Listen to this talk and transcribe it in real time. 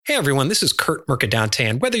Hey everyone, this is Kurt Mercadante,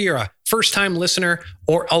 and whether you're a first-time listener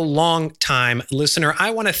or a long-time listener, I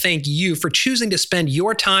want to thank you for choosing to spend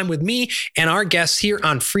your time with me and our guests here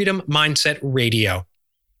on Freedom Mindset Radio.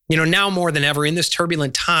 You know, now more than ever in this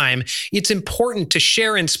turbulent time, it's important to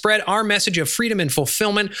share and spread our message of freedom and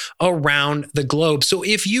fulfillment around the globe. So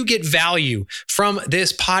if you get value from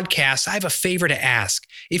this podcast, I have a favor to ask.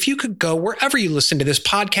 If you could go wherever you listen to this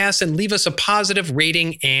podcast and leave us a positive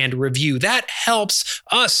rating and review, that helps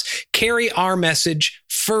us carry our message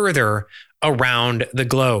further around the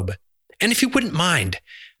globe. And if you wouldn't mind,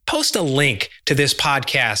 post a link to this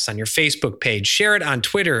podcast on your Facebook page, share it on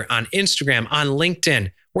Twitter, on Instagram, on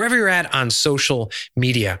LinkedIn, wherever you're at on social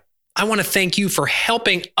media. I want to thank you for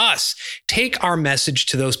helping us take our message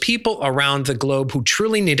to those people around the globe who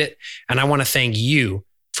truly need it. And I want to thank you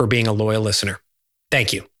for being a loyal listener.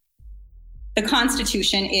 Thank you. The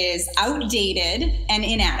Constitution is outdated and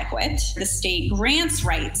inadequate. The state grants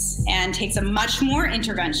rights and takes a much more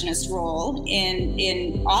interventionist role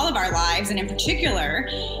in all of our lives, and in particular,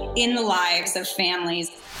 in the lives of families.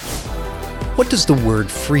 What does the word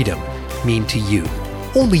freedom mean to you?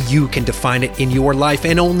 Only you can define it in your life,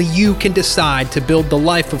 and only you can decide to build the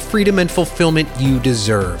life of freedom and fulfillment you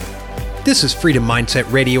deserve. This is Freedom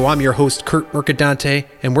Mindset Radio. I'm your host, Kurt Mercadante,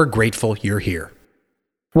 and we're grateful you're here.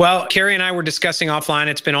 Well, Carrie and I were discussing offline.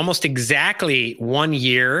 It's been almost exactly 1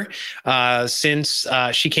 year since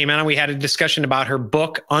she came out, and we had a discussion about her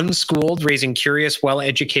book, Unschooled: Raising Curious,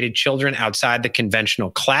 Well-Educated Children Outside the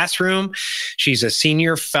Conventional Classroom. She's a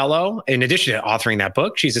senior fellow. In addition to authoring that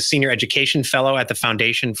book, she's a senior education fellow at the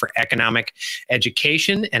Foundation for Economic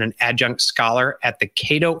Education and an adjunct scholar at the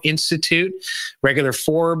Cato Institute, regular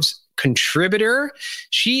Forbes contributor.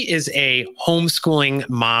 She is a homeschooling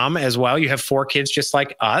mom as well. You have 4 kids just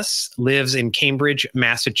like us, lives in Cambridge,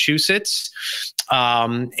 Massachusetts.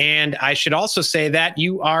 And I should also say that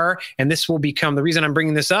you are, and this will become the reason I'm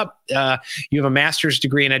bringing this up, you have a master's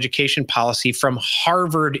degree in education policy from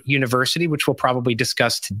Harvard University, which we'll probably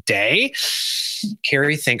discuss today.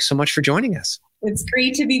 Carrie, thanks so much for joining us. It's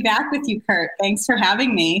great to be back with you, Kurt. Thanks for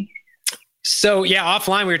having me. So yeah,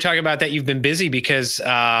 offline, we were talking about that you've been busy because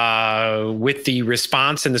with the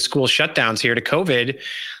response and the school shutdowns here to COVID,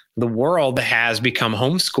 the world has become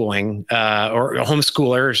homeschooling or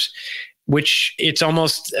homeschoolers, which it's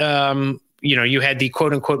almost, you had the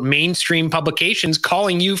quote unquote mainstream publications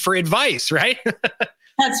calling you for advice, right?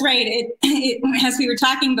 That's right. As we were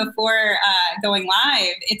talking before going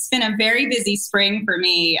live, it's been a very busy spring for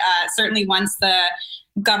me. Certainly once the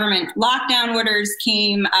government lockdown orders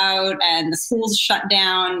came out and the schools shut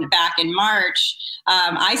down back in March,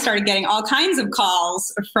 I started getting all kinds of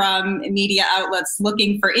calls from media outlets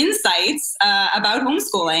looking for insights about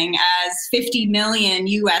homeschooling, as 50 million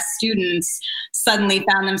U.S. students suddenly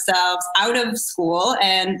found themselves out of school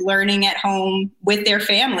and learning at home with their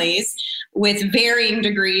families, with varying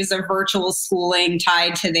degrees of virtual schooling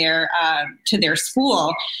tied to their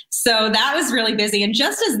school. So that was really busy. And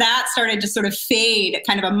just as that started to sort of fade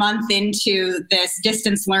kind of a month into this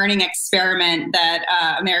distance learning experiment that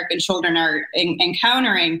American children are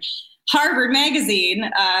encountering, Harvard Magazine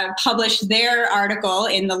published their article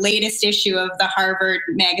in the latest issue of the Harvard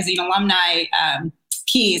Magazine alumni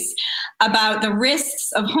piece about the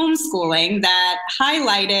risks of homeschooling that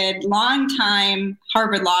highlighted longtime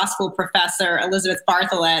Harvard Law School professor Elizabeth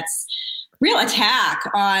Bartholet's real attack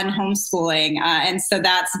on homeschooling. And so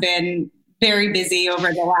that's been very busy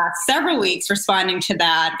over the last several weeks responding to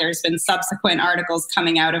that. There's been subsequent articles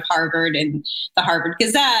coming out of Harvard in the Harvard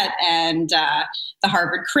Gazette and the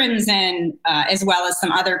Harvard Crimson, as well as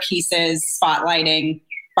some other pieces spotlighting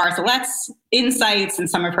Bartholet's insights and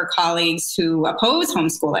some of her colleagues who oppose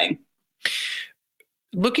homeschooling.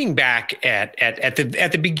 Looking back at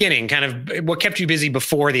the beginning, kind of what kept you busy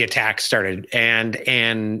before the attack started, and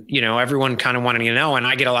everyone kind of wanted to know, and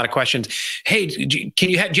I get a lot of questions. Hey, do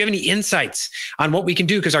you have any insights on what we can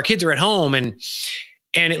do because our kids are at home?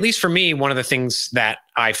 And at least for me, one of the things that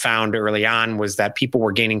I found early on was that people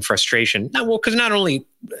were gaining frustration. Because not only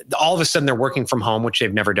all of a sudden they're working from home, which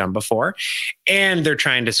they've never done before, and they're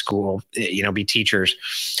trying to school, be teachers.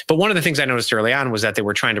 But one of the things I noticed early on was that they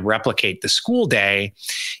were trying to replicate the school day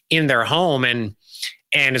in their home. And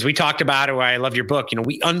as we talked about it, I love your book,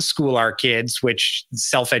 we unschool our kids, which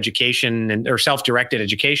self-education or self-directed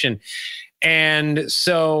education. And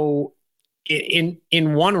so in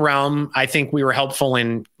one realm, I think we were helpful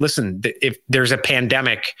in, listen, if there's a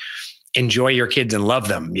pandemic, enjoy your kids and love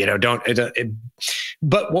them,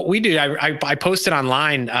 but what we do, I posted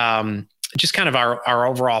online, just kind of our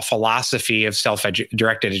overall philosophy of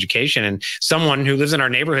self-directed education. And someone who lives in our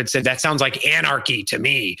neighborhood said, that sounds like anarchy to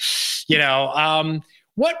me.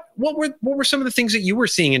 What were some of the things that you were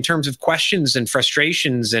seeing in terms of questions and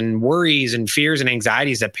frustrations and worries and fears and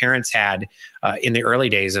anxieties that parents had in the early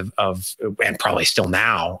days of and probably still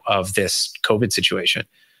now of this COVID situation?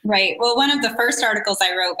 Right. Well, one of the first articles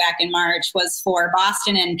I wrote back in March was for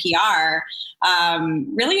Boston NPR,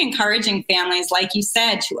 really encouraging families, like you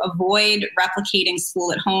said, to avoid replicating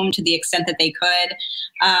school at home to the extent that they could.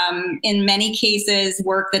 In many cases,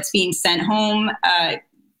 work that's being sent home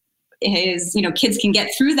kids can get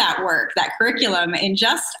through that work, that curriculum in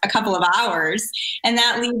just a couple of hours. And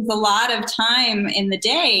that leaves a lot of time in the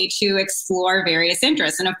day to explore various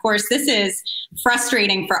interests. And of course, this is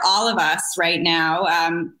frustrating for all of us right now.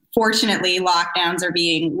 Fortunately, lockdowns are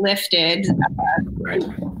being lifted to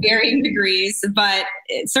varying degrees, but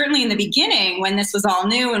certainly in the beginning, when this was all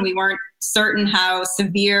new and we weren't certain how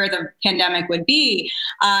severe the pandemic would be,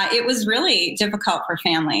 it was really difficult for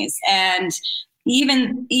families. And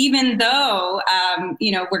even though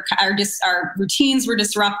our routines were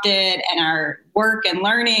disrupted and our work and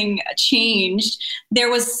learning changed, there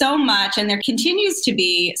was so much, and there continues to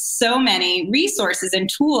be so many resources and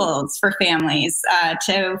tools for families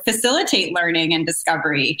to facilitate learning and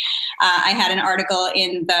discovery. I had an article at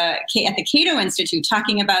the Cato Institute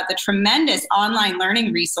talking about the tremendous online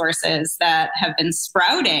learning resources that have been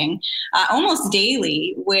sprouting almost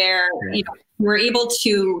daily, where we're able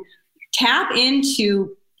to tap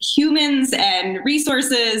into humans and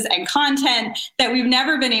resources and content that we've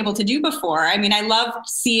never been able to do before. I mean, I love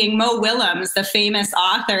seeing Mo Willems, the famous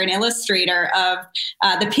author and illustrator of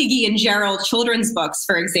the Piggy and Gerald children's books,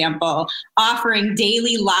 for example, offering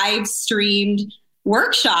daily live streamed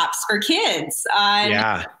workshops for kids on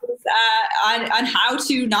how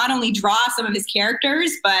to not only draw some of his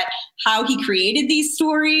characters, but how he created these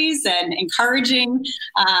stories, and encouraging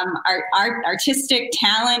artistic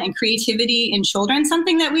talent and creativity in children,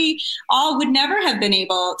 something that we all would never have been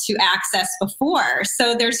able to access before.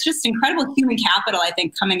 So there's just incredible human capital, I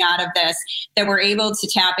think, coming out of this that we're able to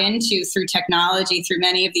tap into through technology, through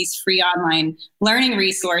many of these free online learning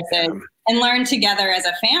resources, and learn together as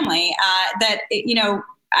a family.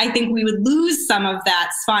 I think we would lose some of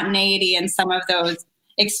that spontaneity and some of those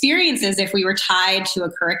experiences if we were tied to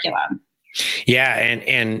a curriculum. Yeah.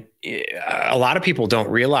 And a lot of people don't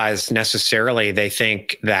realize necessarily, they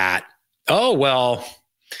think that, oh, well,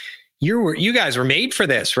 you guys were made for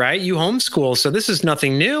this, right? You homeschool, so this is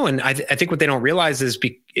nothing new. And I think what they don't realize is,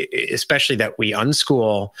 especially that we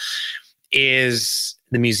unschool, is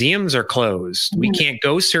the museums are closed. We can't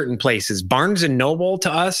go certain places. Barnes and Noble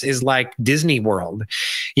to us is like Disney World.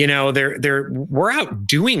 We're out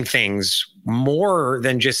doing things more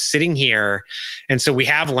than just sitting here. And so we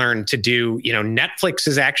have learned to do,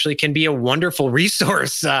 Netflix can be a wonderful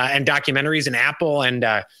resource, and documentaries, and Apple and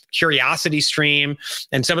Curiosity Stream,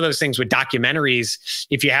 and some of those things with documentaries,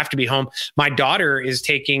 if you have to be home. My daughter is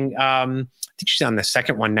taking, I think she's on the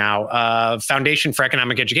second one now, Foundation for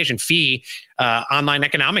Economic Education, FEE, online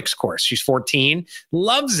economics course. She's 14,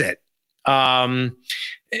 loves it.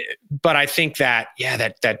 But I think that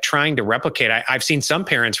trying to replicate, I've seen some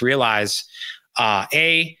parents realize,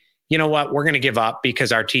 you know what, we're going to give up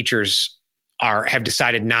because our teachers have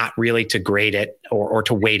decided not really to grade it or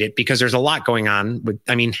to weight it, because there's a lot going on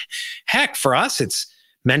heck, for us, it's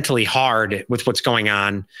mentally hard with what's going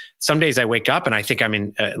on. Some days I wake up and I think I'm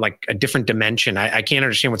in like a different dimension. I can't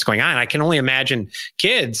understand what's going on. I can only imagine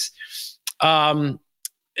kids. But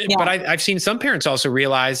I've seen some parents also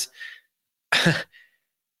realize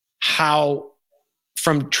how,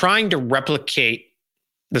 from trying to replicate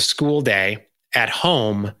the school day at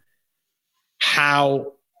home,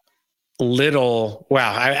 how little,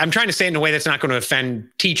 I'm trying to say it in a way that's not going to offend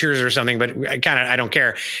teachers or something, but I don't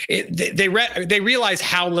care. They realize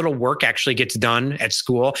how little work actually gets done at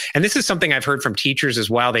school. And this is something I've heard from teachers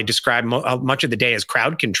as well. They describe much of the day as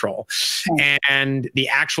crowd control, and the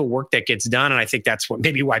actual work that gets done. And I think that's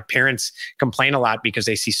why parents complain a lot, because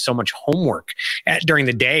they see so much homework during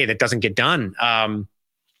the day that doesn't get done.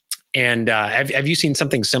 And have you seen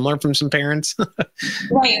something similar from some parents?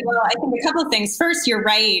 Right. Well, I think a couple of things. First, you're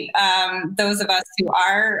right. Those of us who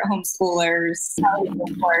are homeschoolers tell you,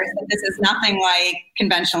 of course, that this is nothing like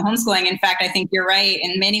conventional homeschooling. In fact, I think you're right.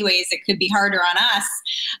 In many ways, it could be harder on us.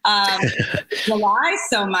 Rely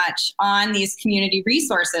so much on these community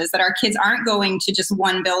resources that our kids aren't going to just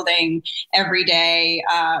one building every day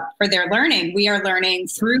for their learning. We are learning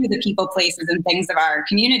through the people, places, and things of our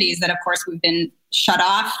communities that, of course, we've been shut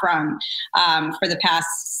off from for the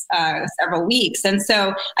past several weeks. And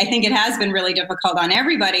so I think it has been really difficult on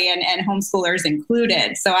everybody, and homeschoolers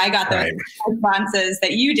included. So I got those responses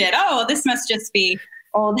that you did. Oh, this must just be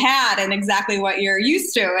old hat and exactly what you're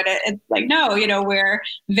used to. And it's like, no, we're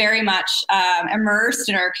very much immersed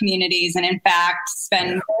in our communities, and in fact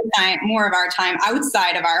spend more of our time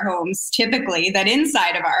outside of our homes typically than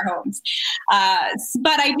inside of our homes.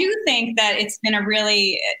 But I do think that it's been a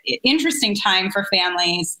really interesting time for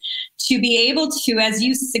families to be able to, as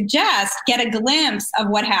you suggest, get a glimpse of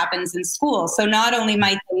what happens in school. So not only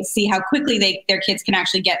might they see how quickly their kids can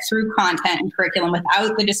actually get through content and curriculum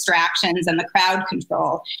without the distractions and the crowd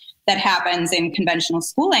control that happens in conventional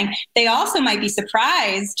schooling, they also might be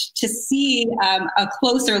surprised to see a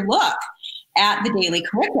closer look at the daily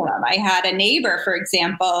curriculum. I had a neighbor, for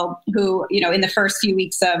example, who, in the first few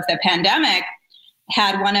weeks of the pandemic,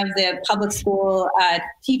 had one of the public school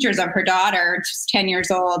teachers of her daughter, just 10 years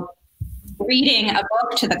old, reading a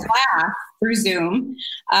book to the class through Zoom.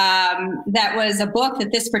 That was a book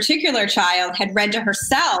that this particular child had read to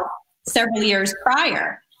herself several years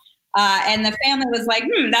prior. And the family was like,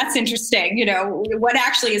 that's interesting. What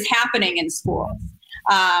actually is happening in schools?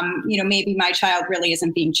 Maybe my child really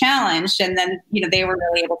isn't being challenged. And then, they were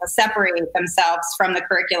really able to separate themselves from the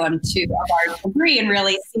curriculum to a large degree and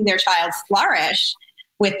really see their child flourish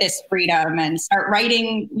with this freedom and start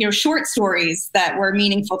writing, short stories that were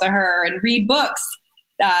meaningful to her and read books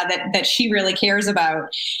that she really cares about,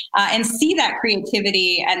 and see that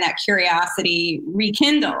creativity and that curiosity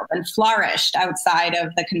rekindled and flourished outside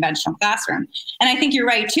of the conventional classroom. And I think you're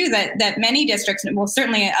right too, that many districts, well,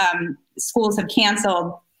 certainly schools have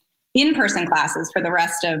canceled in-person classes for the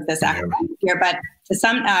rest of this academic year, but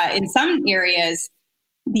in some areas,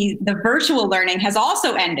 the virtual learning has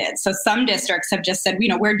also ended. So some districts have just said,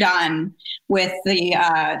 we're done with the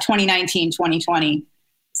 2019-2020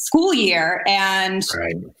 school year, and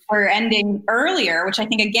we're ending earlier, which I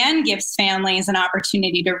think again gives families an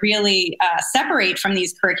opportunity to really separate from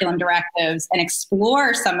these curriculum directives and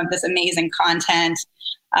explore some of this amazing content.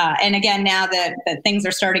 And again, now that things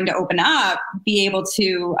are starting to open up, be able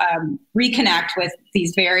to reconnect with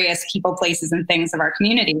these various people, places, and things of our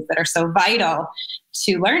communities that are so vital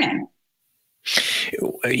to learning.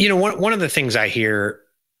 One of the things I hear,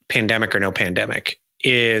 pandemic or no pandemic,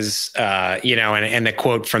 is, and the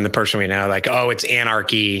quote from the person we know, like, oh, it's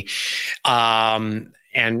anarchy. And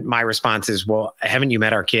my response is, well, haven't you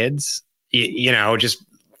met our kids? Just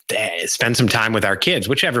spend some time with our kids,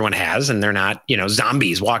 which everyone has, and they're not,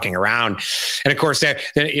 zombies walking around. And of course,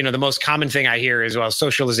 the most common thing I hear is, well,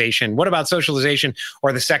 socialization. What about socialization?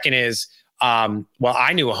 Or the second is, well,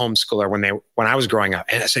 I knew a homeschooler when I was growing up,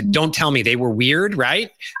 and I said, don't tell me they were weird, right?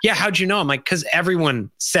 Yeah. How'd you know? I'm like, cause everyone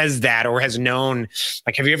says that or has known.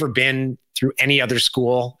 Like, have you ever been through any other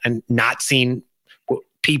school and not seen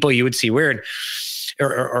people you would see weird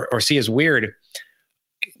or see as weird?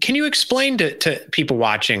 Can you explain to people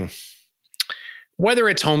watching, whether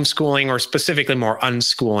it's homeschooling or specifically more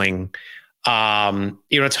unschooling,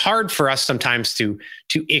 it's hard for us sometimes to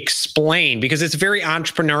explain because it's very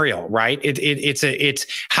entrepreneurial, right? It's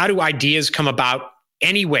how do ideas come about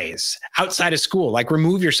anyways outside of school? Like,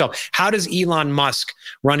 remove yourself. How does Elon Musk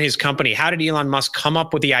run his company? How did Elon Musk come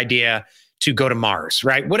up with the idea to go to Mars,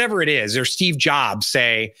 right? Whatever it is, or Steve Jobs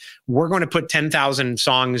say, we're going to put 10,000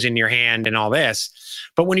 songs in your hand and all this.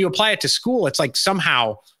 But when you apply it to school, it's like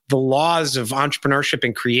somehow the laws of entrepreneurship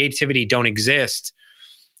and creativity don't exist.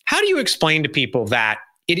 How do you explain to people that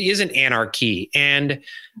it isn't anarchy and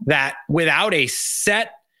that without a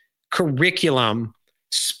set curriculum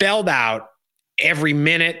spelled out every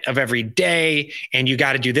minute of every day, and you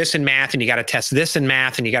got to do this in math, and you got to test this in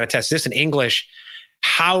math, and you got to test this in English,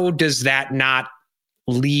 how does that not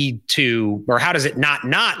lead to, or how does it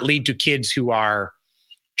not lead to kids who are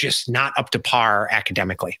just not up to par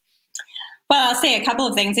academically? Well, I'll say a couple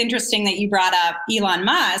of things. Interesting that you brought up Elon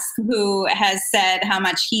Musk, who has said how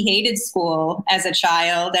much he hated school as a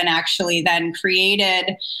child and actually then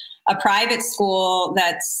created a private school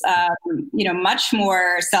that's, much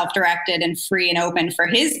more self-directed and free and open for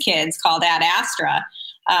his kids, called Ad Astra.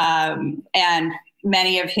 And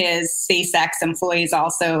many of his SpaceX employees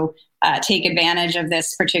also take advantage of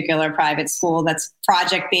this particular private school that's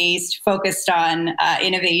project-based, focused on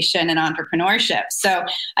innovation and entrepreneurship. So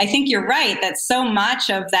I think you're right that so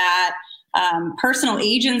much of that personal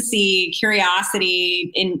agency,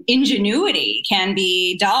 curiosity, and ingenuity can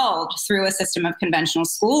be dulled through a system of conventional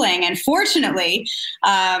schooling. And fortunately,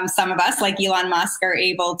 some of us, like Elon Musk, are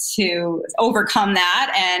able to overcome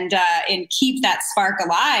that and keep that spark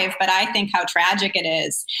alive. But I think how tragic it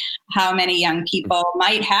is how many young people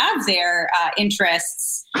might have their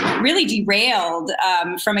interests really derailed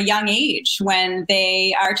from a young age when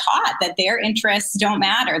they are taught that their interests don't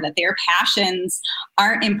matter, that their passions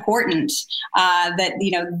aren't important, that,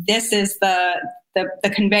 this is the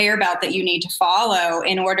the conveyor belt that you need to follow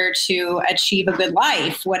in order to achieve a good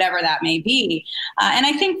life, whatever that may be. And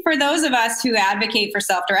I think for those of us who advocate for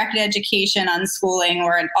self-directed education, unschooling,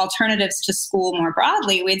 or alternatives to school more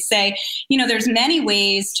broadly, we'd say, there's many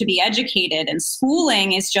ways to be educated, and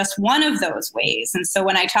schooling is just one of those ways. And so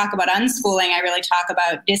when I talk about unschooling, I really talk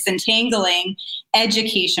about disentangling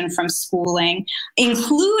education from schooling,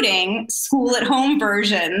 including school-at-home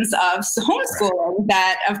versions of homeschooling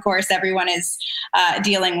that, of course, everyone is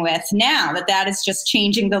dealing with now, that is just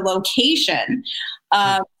changing the location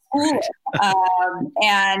of school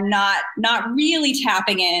and not really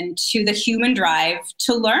tapping into the human drive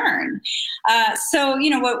to learn. So,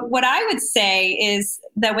 what I would say is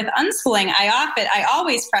that with unschooling, I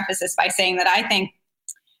always preface this by saying that I think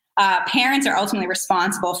parents are ultimately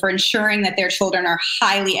responsible for ensuring that their children are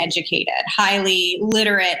highly educated, highly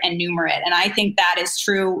literate, and numerate. And I think that is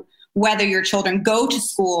true whether your children go to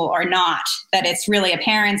school or not, that it's really a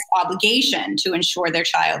parent's obligation to ensure their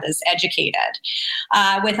child is educated.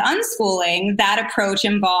 With unschooling, that approach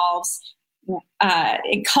involves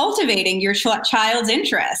cultivating your child's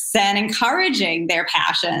interests and encouraging their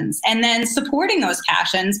passions, and then supporting those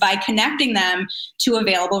passions by connecting them to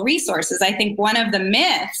available resources. I think one of the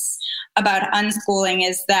myths about unschooling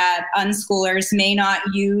is that unschoolers may not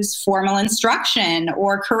use formal instruction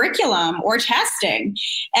or curriculum or testing.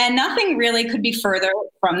 And nothing really could be further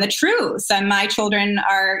from the truth. And my children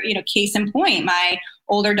are, case in point. My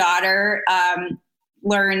older daughter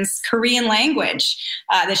learns Korean language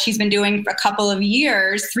that she's been doing for a couple of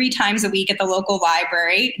years, 3 times a week at the local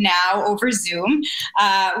library, now over Zoom,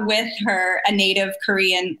 with a native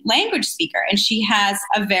Korean language speaker. And she has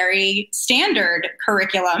a very standard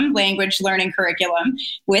curriculum, language learning curriculum,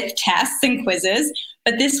 with tests and quizzes.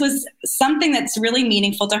 But this was something that's really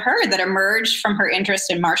meaningful to her, that emerged from her interest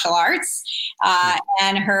in martial arts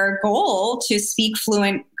and her goal to speak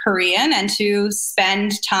fluent Korean and to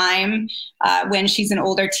spend time when she's an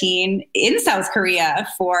older teen in South Korea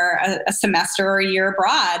for a semester or a year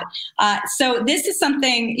abroad. So this is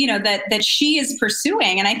something, that she is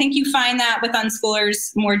pursuing. And I think you find that with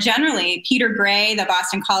unschoolers more generally. Peter Gray, the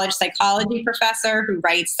Boston College psychology professor who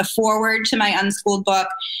writes the foreword to my Unschooled book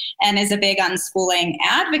and is a big unschooling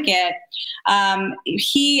advocate,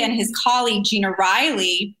 he and his colleague Gina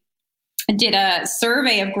Riley did a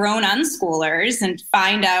survey of grown unschoolers and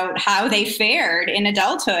find out how they fared in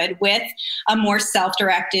adulthood with a more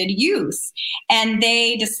self-directed youth. And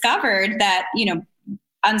they discovered that,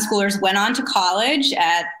 unschoolers went on to college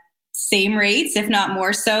at same rates, if not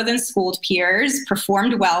more so than schooled peers,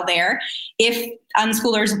 performed well there. If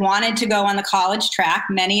unschoolers wanted to go on the college track,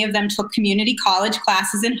 many of them took community college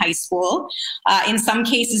classes in high school, in some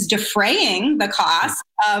cases defraying the cost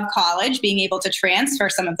of college, being able to transfer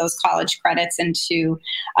some of those college credits into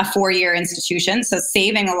a 4-year institution, so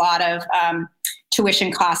saving a lot of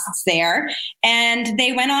tuition costs there. And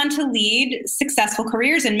they went on to lead successful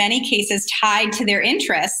careers, in many cases tied to their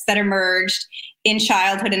interests that emerged in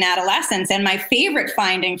childhood and adolescence. And my favorite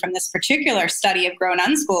finding from this particular study of grown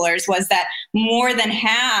unschoolers was that more than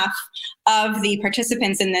half of the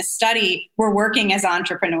participants in this study were working as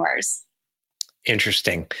entrepreneurs.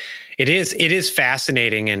 Interesting. It is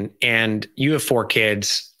fascinating. And you have 4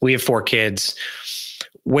 kids. We have 4 kids.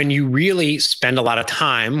 When you really spend a lot of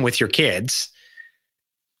time with your kids,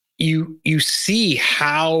 you see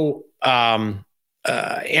how, and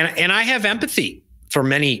I have empathy for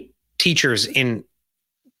many teachers in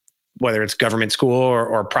whether it's government school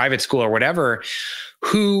or private school or whatever,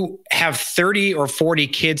 who have 30 or 40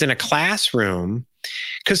 kids in a classroom,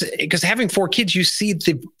 because having 4 kids, you see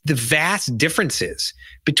the vast differences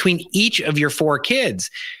between each of your 4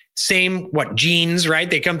 kids. Same, genes, right?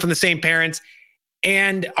 They come from the same parents.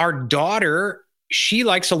 And our daughter, she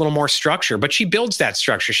likes a little more structure, but she builds that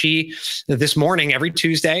structure. This morning, every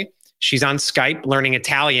Tuesday, she's on Skype learning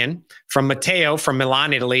Italian from Matteo from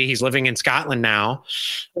Milan, Italy. He's living in Scotland now.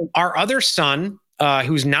 Our other son,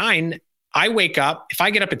 who's 9, I wake up, if I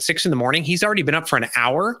get up at 6 a.m, he's already been up for an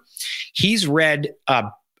hour. He's read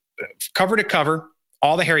cover to cover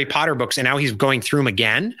all the Harry Potter books, and now he's going through them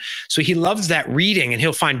again. So he loves that reading, and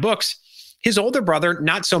he'll find books. His older brother,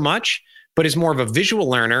 not so much, but is more of a visual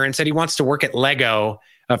learner, and said he wants to work at Lego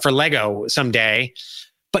for Lego someday.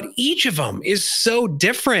 But each of them is so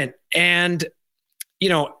different. And,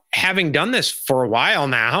 having done this for a while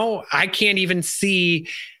now, I can't even see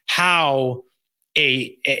how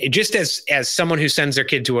just as someone who sends their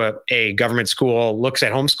kid to a government school looks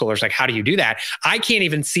at homeschoolers, like, how do you do that? I can't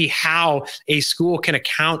even see how a school can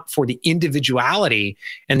account for the individuality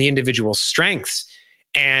and the individual strengths.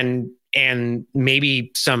 And and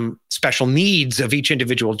maybe some special needs of each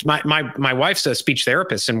individual. My wife's a speech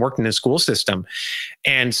therapist and worked in the school system,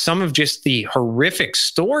 and some of just the horrific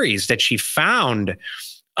stories that she found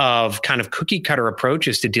of kind of cookie cutter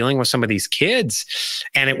approaches to dealing with some of these kids.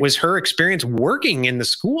 And it was her experience working in the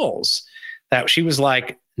schools that she was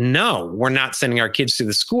like, no, we're not sending our kids to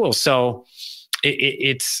the school. So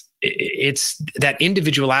it's that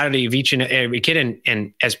individuality of each and every kid.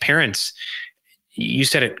 And as parents, you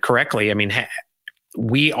said it correctly. I mean,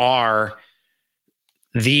 we are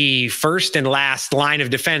the first and last line of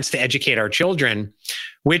defense to educate our children,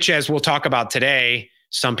 which, as we'll talk about today,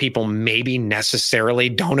 some people maybe necessarily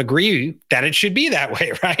don't agree that it should be that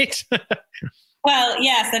way, right? Well,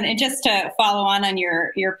 yes. And just to follow on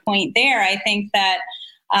your point there, I think that,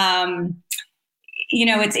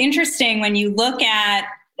 it's interesting when you look at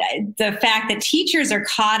the fact that teachers are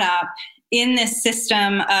caught up in this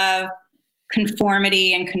system of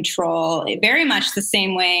conformity and control, very much the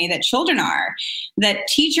same way that children are, that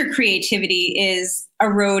teacher creativity is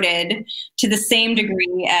eroded to the same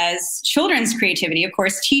degree as children's creativity. Of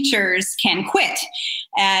course, teachers can quit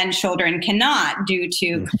and children cannot due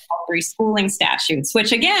to compulsory schooling statutes,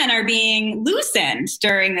 which again are being loosened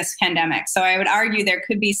during this pandemic. So I would argue there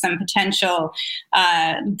could be some potential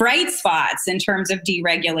bright spots in terms of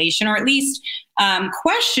deregulation, or at least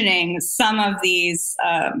questioning some of these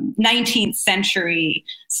 19th century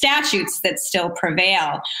statutes that still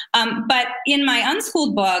prevail. But in my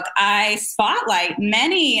Unschooled book, I spotlight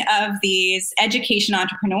many of these education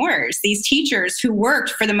entrepreneurs, these teachers who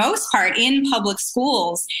worked for the most part in public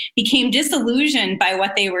schools, became disillusioned by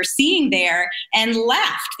what they were seeing there and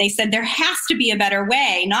left. They said there has to be a better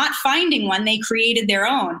way. Not finding one, they created their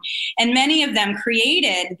own. And many of them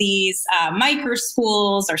created these micro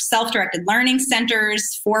schools or self-directed learning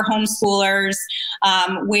centers for homeschoolers,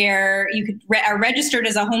 where you could are registered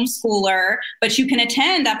as a homeschooler, but you can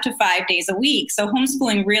attend up to 5 days a week. So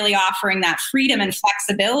homeschooling really offering that freedom and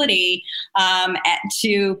flexibility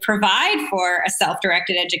to provide for a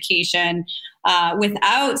self-directed education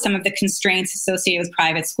without some of the constraints associated with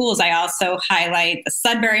private schools. I also highlight the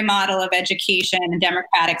Sudbury model of education and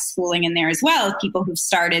democratic schooling in there as well, people who've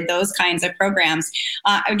started those kinds of programs.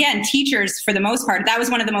 Again, teachers, for the most part, that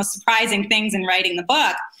was one of the most surprising things in writing the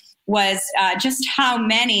book, was just how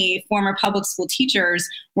many former public school teachers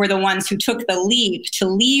were the ones who took the leap to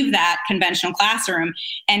leave that conventional classroom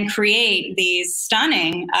and create these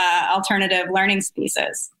stunning alternative learning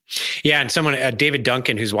spaces. Yeah. And someone, David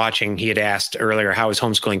Duncan, who's watching, he had asked earlier, how is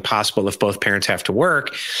homeschooling possible if both parents have to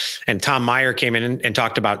work? And Tom Meyer came in and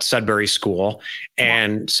talked about Sudbury School.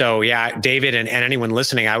 And so, yeah, David and anyone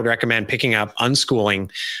listening, I would recommend picking up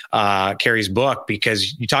Unschooling, Carrie's book,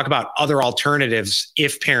 because you talk about other alternatives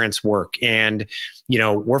if parents work. And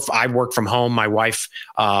I work from home. My wife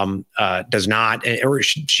does not, or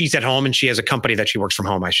she's at home and she has a company that she works from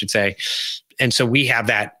home, I should say. And so we have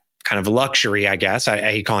that kind of luxury, I guess. I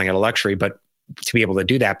hate calling it a luxury, but to be able to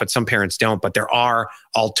do that. But some parents don't. But there are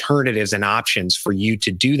alternatives and options for you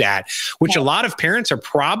to do that, which a lot of parents are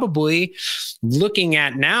probably looking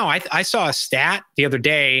at now. I saw a stat the other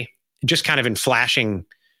day, just kind of in flashing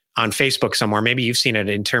on Facebook somewhere. Maybe you've seen it,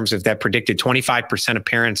 in terms of that predicted 25% of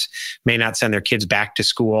parents may not send their kids back to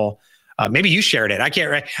school. Maybe you shared it. I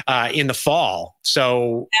can't, in the fall.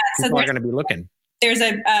 So people are going to be looking. There's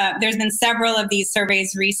been several of these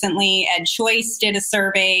surveys recently. EdChoice did a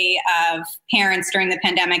survey of parents during the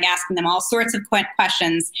pandemic, asking them all sorts of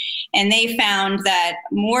questions. And they found that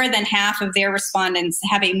more than half of their respondents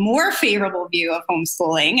have a more favorable view of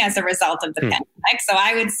homeschooling as a result of the pandemic. So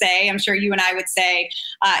I would say, I'm sure you and I would say,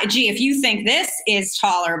 gee, if you think this is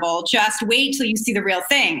tolerable, just wait till you see the real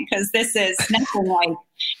thing, because this is nothing like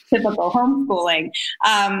typical homeschooling.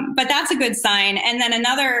 But that's a good sign. And then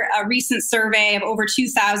another recent survey of over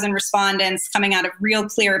 2,000 respondents coming out of Real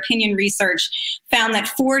Clear Opinion Research found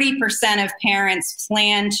that 40% of parents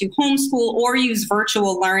plan to homeschool or use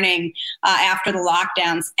virtual learning after the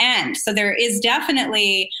lockdowns end. So there is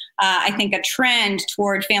definitely, I think, a trend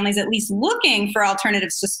toward families at least looking for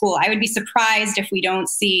alternatives to school. I would be surprised if we don't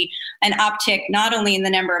see an uptick not only in the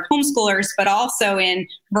number of homeschoolers, but also in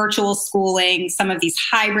virtual schooling, some of these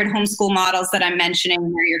hybrid homeschool models that I'm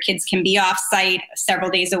mentioning, where your kids can be off-site several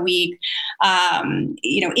days a week,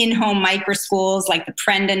 in-home micro schools like the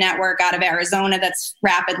Prenda network out of Arizona that's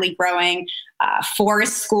rapidly growing,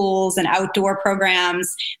 forest schools and outdoor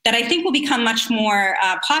programs that I think will become much more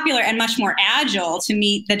popular and much more agile to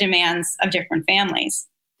meet the demands of different families.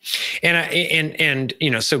 So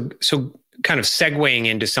kind of segueing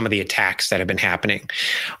into some of the attacks that have been happening,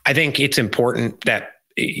 I think it's important that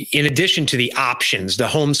in addition to the options, the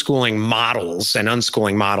homeschooling models and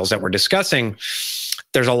unschooling models that we're discussing,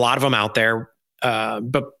 there's a lot of them out there.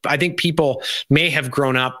 But I think people may have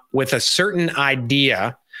grown up with a certain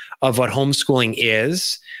idea of what homeschooling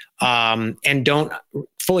is, and don't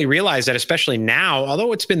fully realize that, especially now,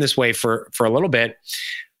 although it's been this way for a little bit,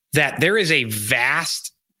 that there is a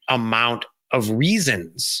vast amount of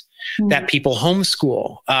reasons that people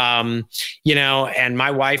homeschool, and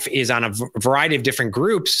my wife is on a variety of different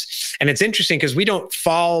groups. And it's interesting because we don't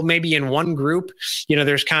fall maybe in one group.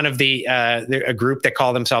 There's kind of a group that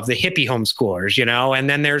call themselves the hippie homeschoolers, and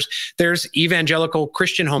then there's evangelical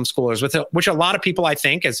Christian homeschoolers, which a lot of people, I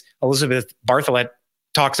think, as Elizabeth Bartholet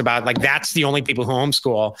talks about, like, that's the only people who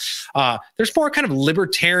homeschool. There's more kind of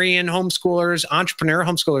libertarian homeschoolers, entrepreneur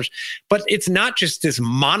homeschoolers, but it's not just this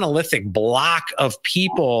monolithic block of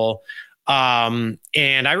people. And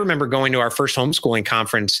I remember going to our first homeschooling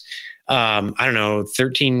conference,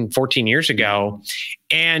 13, 14 years ago.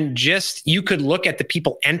 And just, you could look at the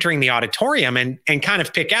people entering the auditorium and kind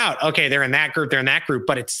of pick out, okay, they're in that group,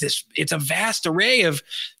 but it's a vast array of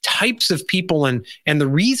types of people and the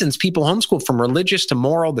reasons people homeschool, from religious to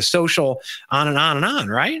moral, to social, on and on and on,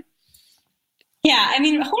 right? Yeah. I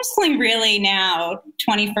mean, homeschooling really now,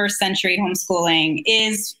 21st century homeschooling,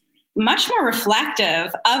 is much more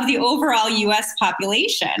reflective of the overall U.S.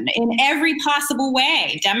 population in every possible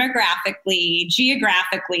way: demographically,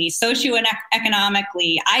 geographically,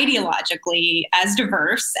 socioeconomically, ideologically, as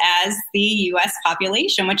diverse as the U.S.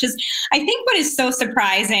 population, which is, I think, what is so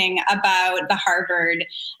surprising about the Harvard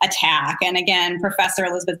attack. And again, Professor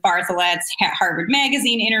Elizabeth Bartholet's Harvard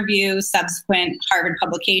Magazine interview, subsequent Harvard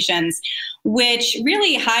publications, which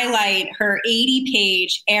really highlight her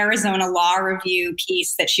 80-page Arizona Law Review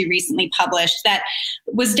piece that she recently published, that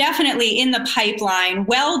was definitely in the pipeline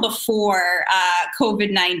well before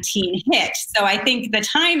COVID-19 hit. So I think the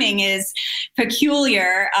timing is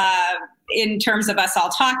peculiar in terms of us all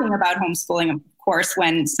talking about homeschooling, of course,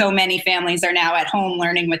 when so many families are now at home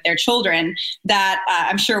learning with their children. That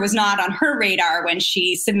I'm sure was not on her radar when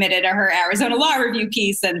she submitted her Arizona Law Review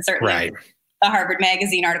piece, and certainly right. The Harvard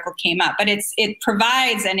Magazine article came up. But it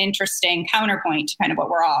provides an interesting counterpoint to kind of what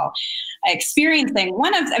we're all experiencing.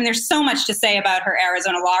 There's so much to say about her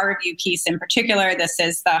Arizona Law Review piece in particular. This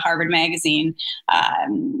is the Harvard Magazine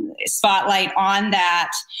spotlight on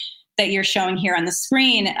that you're showing here on the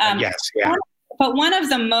screen. Yes, yeah. But one of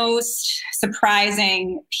the most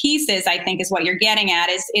surprising pieces, I think, is what you're getting at,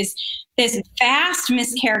 is this vast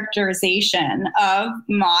mischaracterization of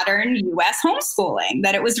modern U.S. homeschooling,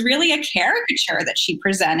 that it was really a caricature that she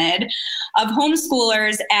presented of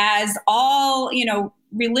homeschoolers as all,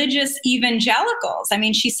 religious evangelicals. I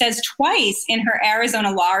mean, she says twice in her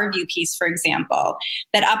Arizona Law Review piece, for example,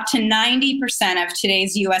 that up to 90% of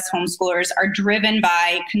today's U.S. homeschoolers are driven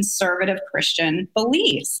by conservative Christian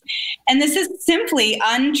beliefs. And this is simply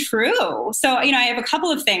untrue. So, I have a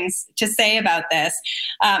couple of things to say about this.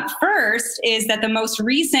 First is that the most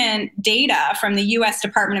recent data from the U.S.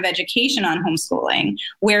 Department of Education on homeschooling,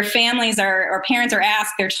 where families or parents are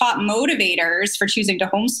asked their top motivators for choosing to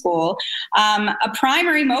homeschool, a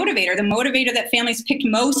primary motivator, the motivator that families picked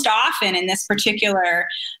most often in this particular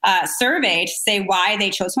survey to say why they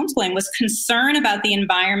chose homeschooling, was concern about the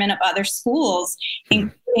environment of other schools,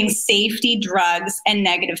 including safety, drugs, and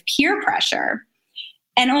negative peer pressure.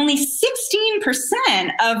 And only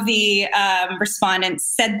 16% of the respondents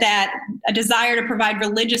said that a desire to provide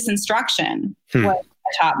religious instruction was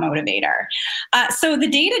a top motivator. So the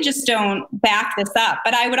data just don't back this up.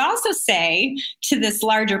 But I would also say, to this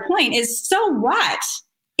larger point, is so what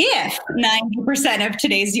if 90% of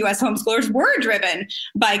today's U.S. homeschoolers were driven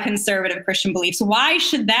by conservative Christian beliefs? Why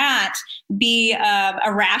should that be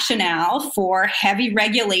a rationale for heavy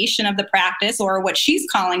regulation of the practice, or what she's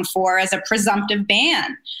calling for as a presumptive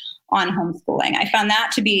ban on homeschooling? I found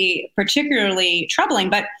that to be particularly troubling.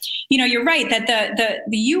 But, you're right that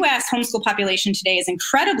the U.S. homeschool population today is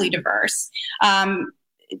incredibly diverse.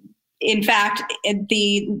 In fact,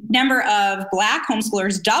 the number of Black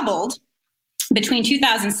homeschoolers doubled between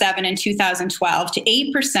 2007 and 2012 to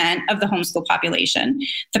 8% of the homeschool population.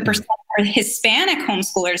 The percent for Hispanic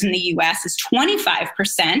homeschoolers in the U.S. is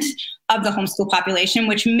 25% of the homeschool population,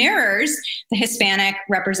 which mirrors the Hispanic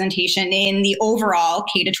representation in the overall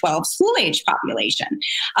K-12 school-age population.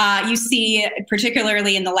 You see,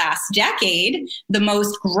 particularly in the last decade, the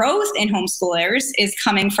most growth in homeschoolers is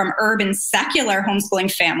coming from urban secular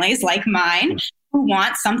homeschooling families like mine, who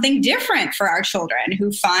want something different for our children,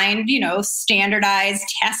 who find, standardized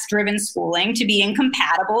test-driven schooling to be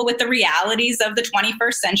incompatible with the realities of the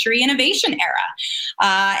 21st century innovation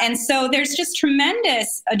era. And so there's just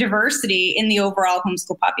tremendous diversity in the overall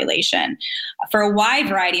homeschool population for a wide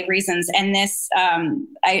variety of reasons. And this,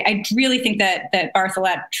 I really think that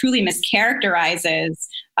Bartholet truly mischaracterizes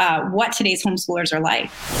what today's homeschoolers are like.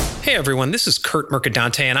 Hey everyone, this is Kurt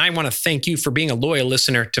Mercadante, and I want to thank you for being a loyal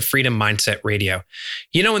listener to Freedom Mindset Radio.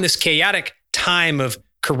 In this chaotic time of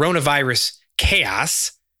coronavirus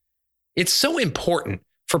chaos, it's so important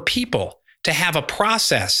for people to have a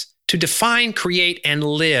process to define, create, and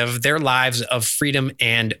live their lives of freedom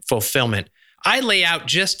and fulfillment. I lay out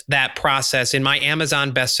just that process in my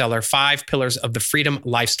Amazon bestseller, 5 Pillars of the Freedom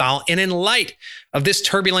Lifestyle. And in light of this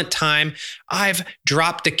turbulent time, I've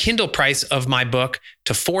dropped the Kindle price of my book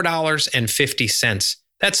to $4.50.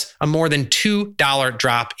 That's a more than $2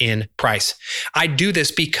 drop in price. I do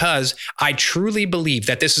this because I truly believe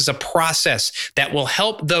that this is a process that will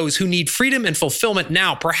help those who need freedom and fulfillment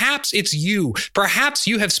now. Perhaps it's you. Perhaps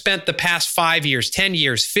you have spent the past 5 years, 10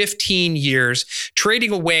 years, 15 years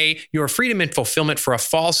trading away your freedom and fulfillment for a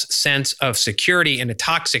false sense of security and a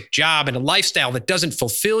toxic job and a lifestyle that doesn't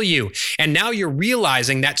fulfill you. And now you're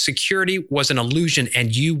realizing that security was an illusion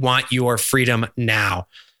and you want your freedom now.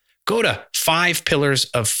 Go to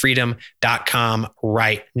 5pillarsoffreedom.com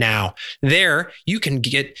right now. There, you can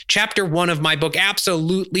get chapter 1 of my book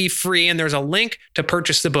absolutely free, and there's a link to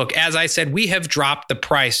purchase the book. As I said, we have dropped the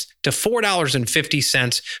price to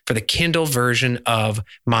 $4.50 for the Kindle version of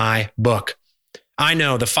my book. I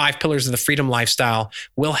know the 5 Pillars of the Freedom Lifestyle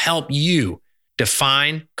will help you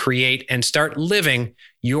define, create, and start living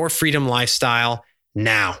your freedom lifestyle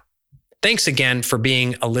now. Thanks again for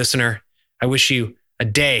being a listener. I wish you a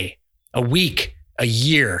day, a week, a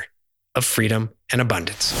year of freedom and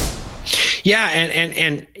abundance. Yeah,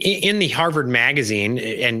 and in the Harvard Magazine,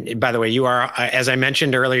 and by the way, you are, as I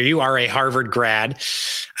mentioned earlier, you are a Harvard grad.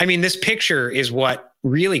 I mean, this picture is what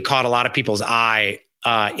really caught a lot of people's eye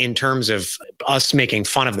in terms of us making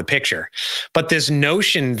fun of the picture. But this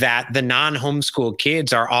notion that the non-homeschool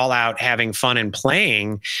kids are all out having fun and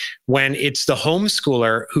playing when it's the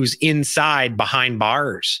homeschooler who's inside behind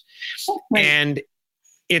bars. Right. And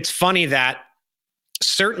it's funny that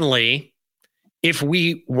certainly if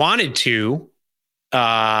we wanted to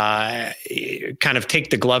kind of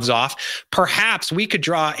take the gloves off, perhaps we could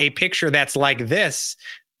draw a picture that's like this,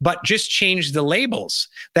 but just change the labels,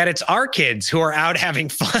 that it's our kids who are out having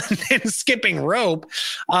fun and skipping rope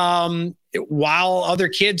while other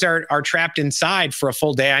kids are trapped inside for a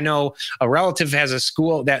full day. I know a relative has a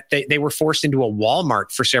school that they were forced into a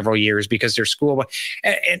Walmart for several years because their school,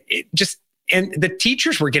 and the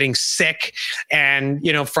teachers were getting sick, and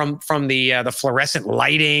from the fluorescent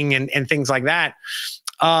lighting and things like that.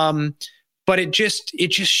 But it just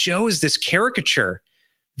shows this caricature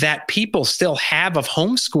that people still have of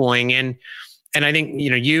homeschooling, and I think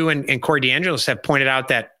you and Corey DeAngelis have pointed out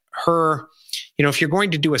that if you're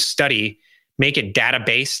going to do a study, make it data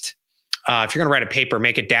based. If you're going to write a paper,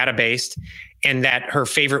 make it data based, and that her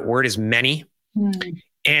favorite word is many.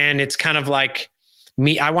 And it's kind of like,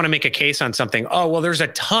 I want to make a case on something. Oh, well, there's a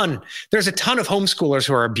ton of homeschoolers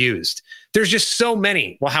who are abused. There's just so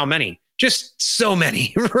many. Well, how many? Just so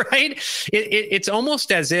many, right? It's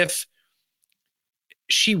almost as if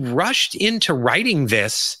she rushed into writing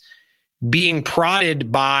this, being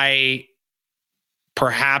prodded by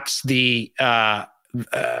perhaps the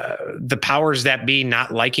powers that be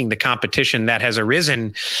not liking the competition that has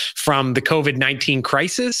arisen from the COVID-19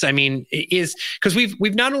 crisis. I mean, is because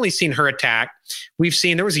we've not only seen her attack, we've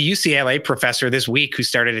seen there was a UCLA professor this week who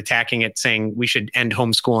started attacking it, saying we should end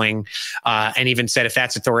homeschooling, and even said if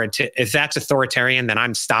that's authoritarian, then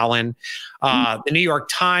I'm Stalin. The New York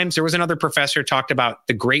Times, there was another professor talked about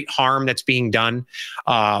the great harm that's being done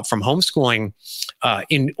from homeschooling.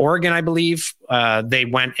 In Oregon, I believe, they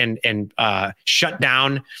went and shut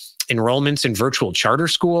down enrollments in virtual charter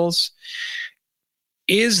schools.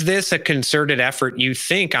 Is this a concerted effort, you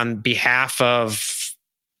think, on behalf of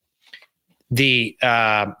the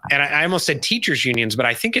and I almost said teachers unions, but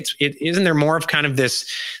I think isn't there more of kind of this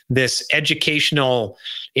educational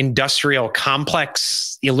industrial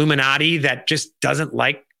complex Illuminati that just doesn't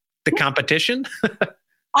like the competition?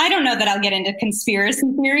 I don't know that I'll get into conspiracy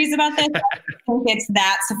theories about this. I don't think it's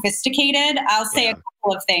that sophisticated. I'll say a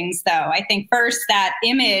couple of things, though. I think first, that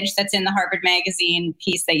image that's in the Harvard Magazine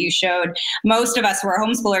piece that you showed, most of us who are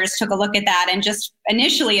homeschoolers took a look at that and just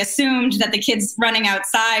initially assumed that the kids running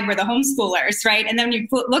outside were the homeschoolers, right? And then you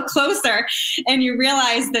look closer and you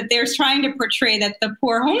realize that they're trying to portray that the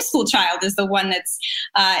poor homeschool child is the one that's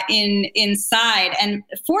inside. And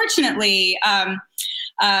fortunately,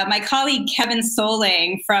 my colleague Kevin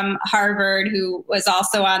Soling from Harvard, who was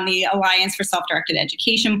also on the Alliance for Self-Directed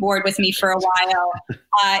Education board with me for a while,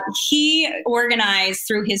 he organized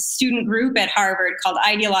through his student group at Harvard called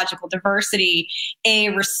Ideological Diversity a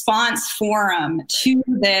response forum to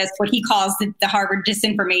this, what he calls the Harvard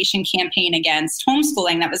disinformation campaign against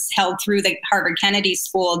homeschooling that was held through the Harvard Kennedy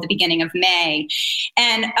School at the beginning of May.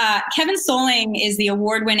 And Kevin Soling is the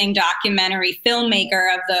award-winning documentary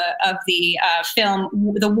filmmaker of the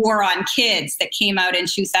film The War on Kids that came out in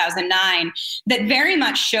 2009, that very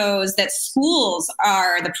much shows that schools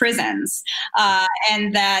are the prisons,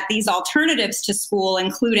 and that these alternatives to school,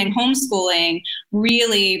 including homeschooling,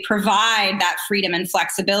 really provide that freedom and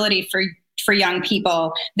flexibility for young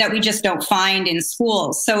people that we just don't find in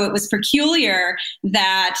schools. So it was peculiar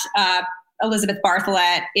that Elizabeth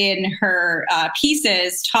Bartholet in her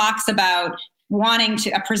pieces talks about wanting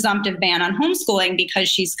a presumptive ban on homeschooling because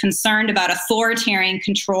she's concerned about authoritarian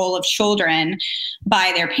control of children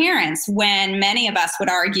by their parents, when many of us would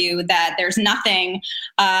argue that there's nothing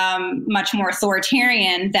much more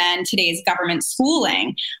authoritarian than today's government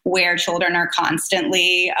schooling, where children are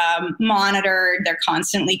constantly monitored, they're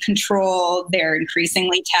constantly controlled, they're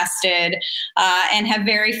increasingly tested, and have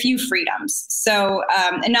very few freedoms. So,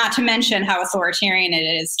 and not to mention how authoritarian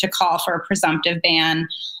it is to call for a presumptive ban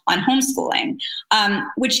on homeschooling,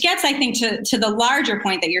 which gets, I think, to the larger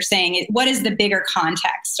point that you're saying, what is the bigger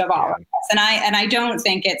context of all of this? And I don't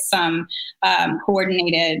think it's some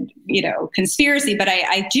coordinated, conspiracy, but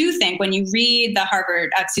I do think when you read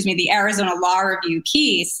the Arizona Law Review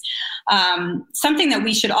piece, something that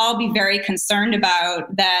we should all be very concerned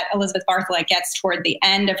about that Elizabeth Bartholet gets toward the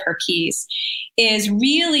end of her piece is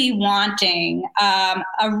really wanting a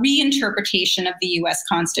reinterpretation of the U.S.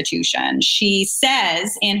 Constitution. She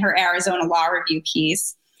says in her Arizona Law Review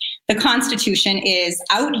piece, the Constitution is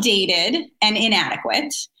outdated and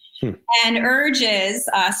inadequate, and urges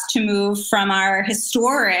us to move from our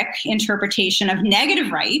historic interpretation of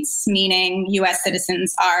negative rights, meaning U.S.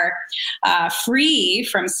 citizens are free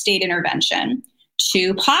from state intervention,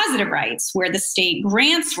 to positive rights, where the state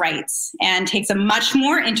grants rights and takes a much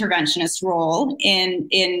more interventionist role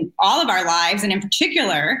in all of our lives, and in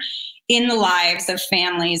particular in the lives of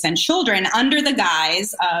families and children, under the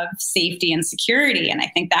guise of safety and security. And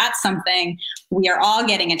I think that's something we are all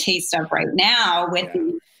getting a taste of right now with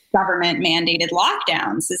the government mandated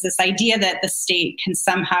lockdowns, is this idea that the state can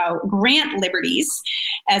somehow grant liberties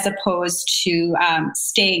as opposed to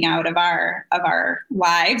staying out of our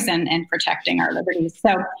lives and protecting our liberties.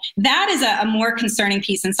 So that is a more concerning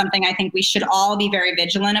piece, and something I think we should all be very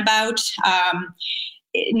vigilant about,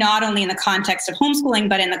 not only in the context of homeschooling,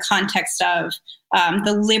 but in the context of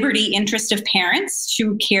the liberty interest of parents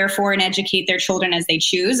to care for and educate their children as they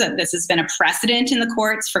choose. This has been a precedent in the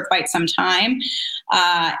courts for quite some time.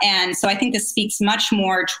 And so I think this speaks much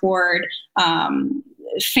more toward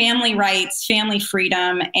family rights, family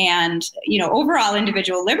freedom, and overall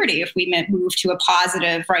individual liberty if we move to a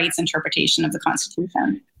positive rights interpretation of the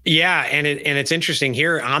Constitution. Yeah, and it's interesting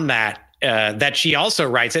here on that, that she also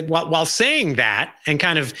writes it while saying that and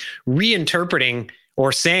kind of reinterpreting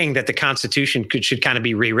or saying that the Constitution should kind of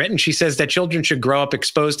be rewritten. She says that children should grow up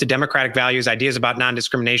exposed to democratic values, ideas about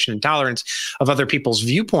non-discrimination and tolerance of other people's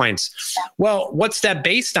viewpoints. Well, what's that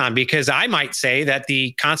based on? Because I might say that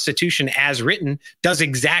the Constitution as written does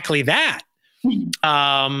exactly that.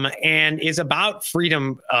 And is about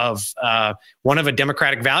freedom of one of the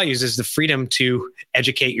democratic values is the freedom to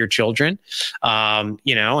educate your children, and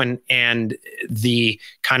the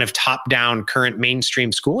kind of top-down current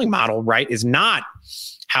mainstream schooling model, right, is not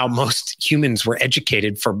how most humans were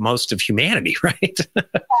educated for most of humanity, right?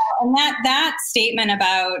 And that statement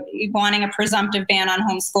about wanting a presumptive ban on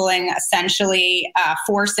homeschooling, essentially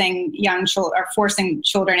forcing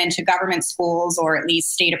children into government schools or at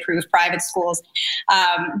least state-approved private schools,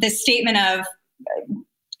 the statement of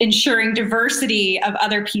ensuring diversity of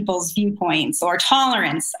other people's viewpoints or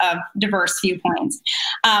tolerance of diverse viewpoints,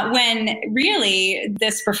 when really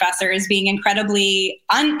this professor is being incredibly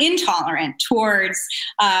intolerant towards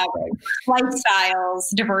lifestyles,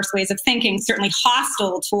 diverse ways of thinking, certainly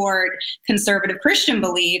hostile toward conservative Christian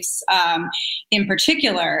beliefs in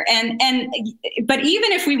particular. But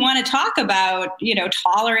even if we want to talk about,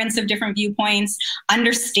 tolerance of different viewpoints,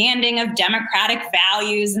 understanding of democratic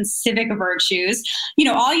values and civic virtues,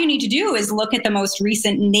 all you need to do is look at the most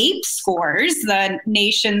recent NAEP scores, the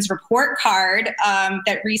nation's report card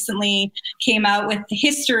that recently came out with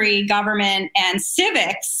history, government, and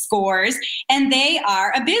civics scores, and they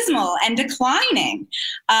are abysmal and declining.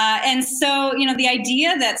 And so, the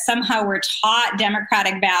idea that somehow we're taught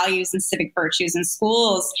democratic values and civic virtues in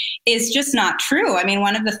schools is just not true. I mean,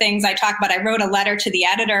 one of the things I talk about, I wrote a letter to the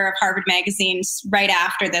editor of Harvard Magazine right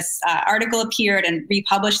after this article appeared and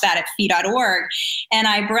republished that at fee.org. And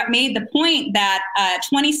I made the point that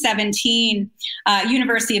 2017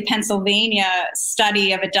 University of Pennsylvania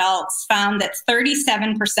study of adults found that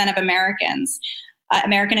 37% of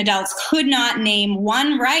American adults could not name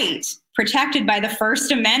one right protected by the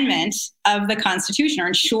First Amendment of the Constitution or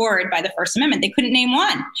ensured by the First Amendment. They couldn't name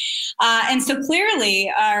one. And so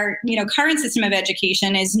clearly our current system of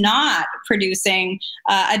education is not producing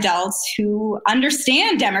adults who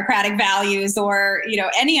understand democratic values or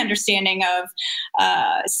any understanding of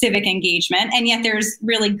civic engagement. And yet there's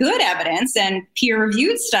really good evidence and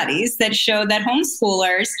peer-reviewed studies that show that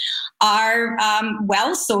homeschoolers are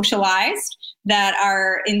well socialized, that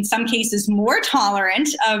are in some cases more tolerant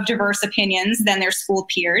of diverse opinions than their school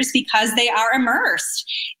peers because they are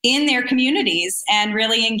immersed in their communities and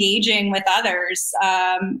really engaging with others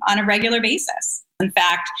on a regular basis. In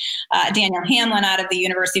fact, Daniel Hamlin out of the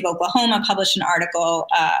University of Oklahoma published an article,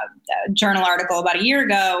 a journal article about a year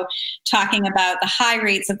ago, talking about the high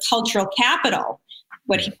rates of cultural capital,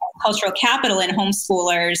 what he calls cultural capital in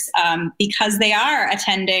homeschoolers, because they are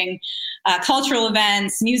attending cultural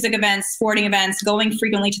events, music events, sporting events, going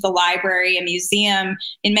frequently to the library and museum,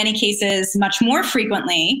 in many cases much more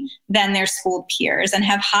frequently than their school peers, and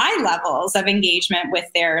have high levels of engagement with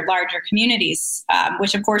their larger communities,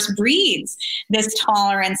 which of course breeds this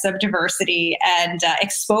tolerance of diversity and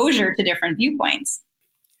exposure to different viewpoints.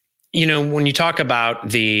 When you talk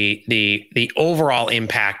about the overall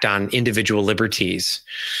impact on individual liberties,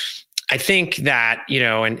 I think that,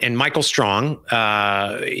 and Michael Strong,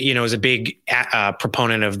 is a big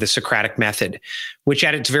proponent of the Socratic method, which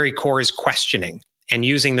at its very core is questioning and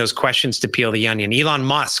using those questions to peel the onion. Elon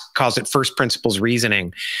Musk calls it first principles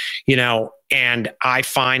reasoning, and I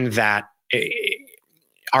find that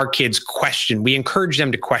our kids question. We encourage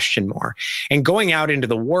them to question more, and going out into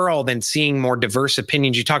the world and seeing more diverse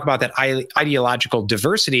opinions. You talk about that ideological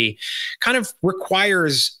diversity kind of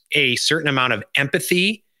requires a certain amount of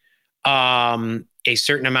empathy, a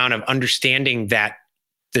certain amount of understanding that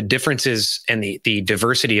the differences and the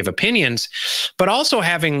diversity of opinions, but also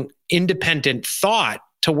having independent thought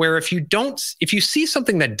to where if you see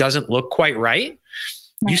something that doesn't look quite right,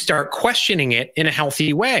 you start questioning it in a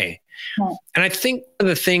healthy way. And I think one of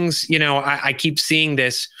the things, I keep seeing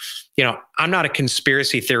this, I'm not a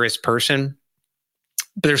conspiracy theorist person,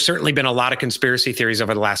 but there's certainly been a lot of conspiracy theories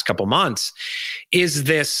over the last couple months, is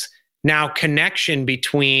this now connection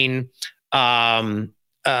between, and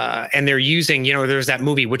they're using, there's that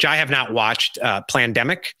movie, which I have not watched,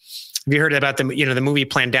 Plandemic. Have you heard about the movie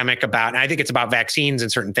Plandemic about, and I think it's about vaccines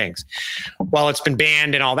and certain things. Well, it's been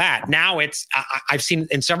banned and all that. Now I've seen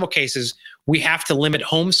in several cases, we have to limit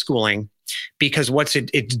homeschooling because what's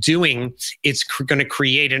it's doing, it's going to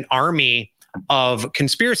create an army of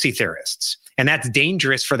conspiracy theorists. And that's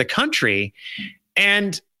dangerous for the country.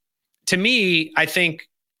 And to me, I think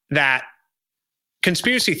that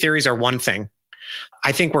conspiracy theories are one thing.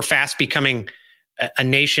 I think we're fast becoming a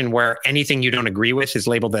nation where anything you don't agree with is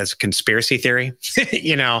labeled as a conspiracy theory,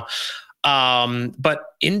 but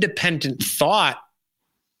independent thought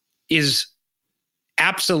is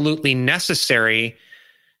absolutely necessary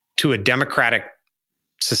to a democratic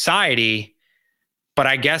society. But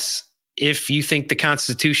I guess if you think the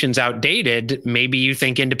Constitution's outdated, maybe you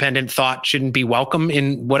think independent thought shouldn't be welcome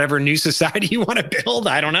in whatever new society you want to build.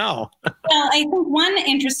 I don't know. Well, I think one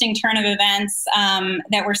interesting turn of events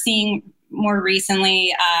that we're seeing more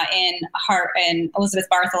recently in Elizabeth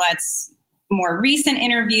Bartholet's more recent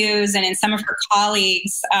interviews and in some of her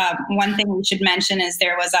colleagues, one thing we should mention is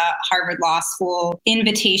there was a Harvard Law School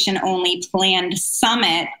invitation-only planned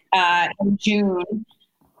summit in June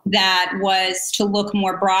that was to look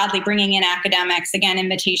more broadly, bringing in academics, again,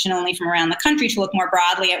 invitation only from around the country, to look more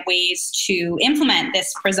broadly at ways to implement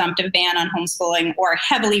this presumptive ban on homeschooling or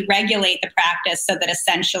heavily regulate the practice so that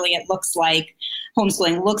essentially it looks like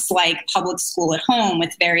homeschooling looks like public school at home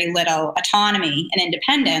with very little autonomy and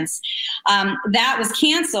independence. That was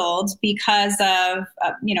canceled because of,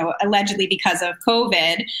 allegedly because of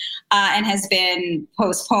COVID, and has been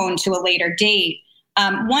postponed to a later date.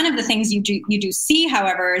 One of the things you do see,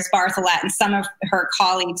 however, is Bartholet and some of her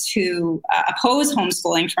colleagues who oppose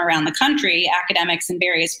homeschooling from around the country, academics in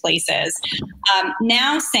various places,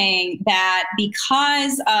 now saying that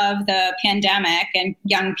because of the pandemic and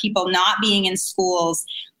young people not being in schools,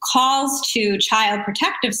 calls to child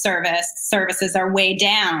protective services are way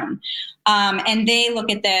down. And they look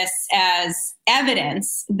at this as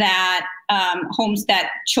evidence that that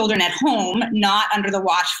children at home, not under the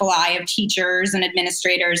watchful eye of teachers and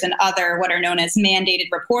administrators and other what are known as mandated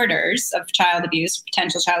reporters of child abuse,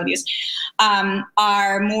 potential child abuse,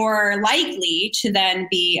 are more likely to then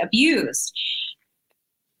be abused.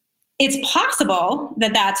 It's possible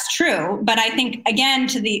that that's true, but I think, again,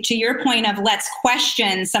 to your point of let's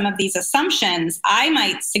question some of these assumptions, I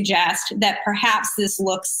might suggest that perhaps this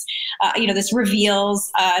looks, this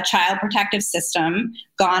reveals a child protective system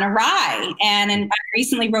gone awry. And I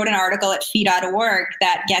recently wrote an article at fee.org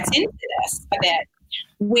that gets into this a bit,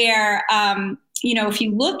 where, if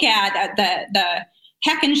you look at the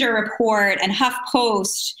Hechinger report, and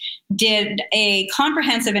HuffPost did a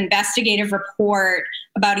comprehensive investigative report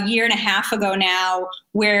about a year and a half ago now,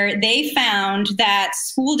 where they found that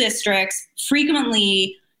school districts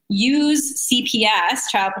frequently use CPS,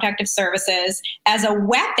 Child Protective Services, as a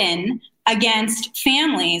weapon against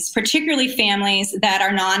families, particularly families that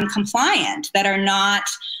are non-compliant, that are not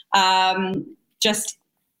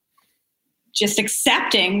just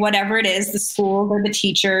accepting whatever it is the school or the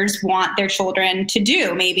teachers want their children to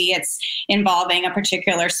do. Maybe it's involving a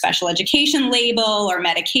particular special education label or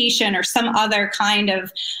medication or some other kind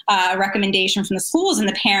of recommendation from the schools, and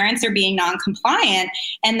the parents are being non-compliant,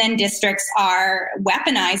 and then districts are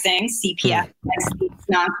weaponizing CPS against these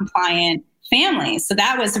non-compliant families. So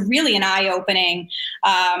that was really an eye-opening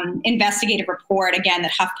investigative report, again,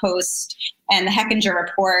 that HuffPost and the Hechinger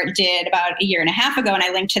report did about a year and a half ago, and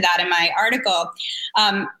I linked to that in my article.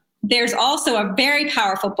 There's also a very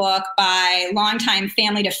powerful book by longtime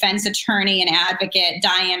family defense attorney and advocate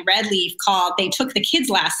Diane Redleaf called "They Took the Kids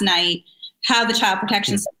Last Night: How the Child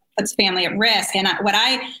Protection System Puts Family at Risk." And what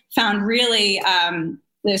I found really,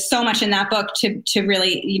 there's so much in that book to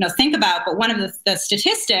really think about, but one of the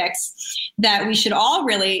statistics that we should all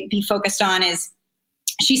really be focused on is,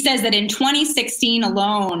 she says that in 2016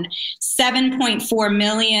 alone, 7.4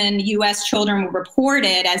 million U.S. children were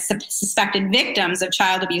reported as suspected victims of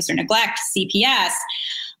child abuse or neglect, CPS,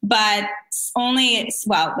 but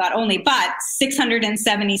not only, but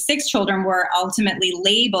 676 children were ultimately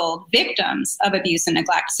labeled victims of abuse and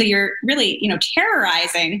neglect. So you're really,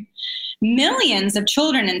 terrorizing millions of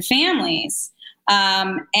children and families,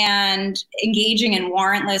 and engaging in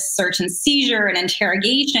warrantless search and seizure and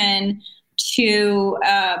interrogation to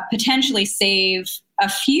potentially save a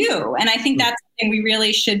few. And I think that's something we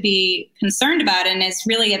really should be concerned about, and is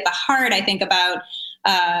really at the heart, I think, of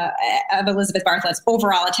Elizabeth Bartholet's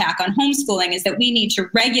overall attack on homeschooling, is that we need to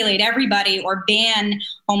regulate everybody or ban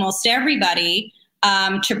almost everybody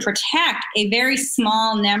to protect a very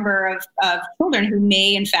small number of children who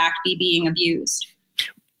may, in fact, be being abused.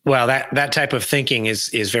 Well, that type of thinking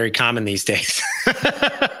is very common these days.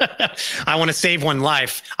 I want to save one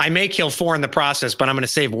life. I may kill 4 in the process, but I'm going to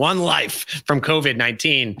save one life from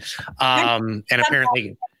COVID-19. And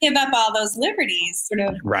apparently give up all those liberties, sort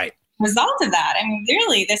of right. Result of that. I mean,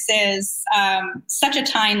 really, this is such a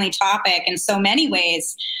timely topic in so many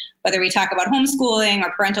ways, whether we talk about homeschooling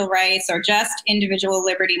or parental rights or just individual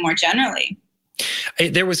liberty more generally.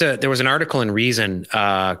 There was an article in Reason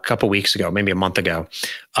a couple weeks ago, maybe a month ago,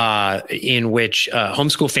 in which a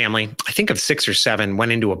homeschool family, I think of 6 or 7,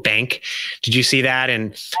 went into a bank. Did you see that?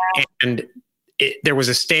 And there was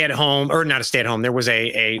a stay-at-home, or not a stay-at-home. There was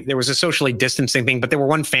a socially distancing thing, but there were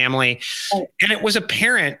one family, and it was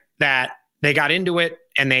apparent that they got into it,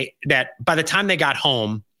 and that by the time they got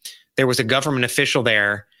home, there was a government official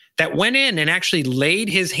there that went in and actually laid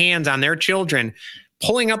his hands on their children,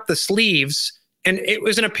 pulling up the sleeves. And it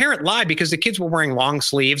was an apparent lie because the kids were wearing long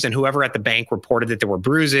sleeves, and whoever at the bank reported that there were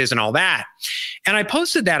bruises and all that. And I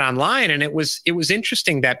posted that online, and it was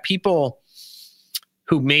interesting that people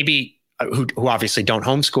who who obviously don't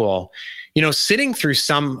homeschool, sitting through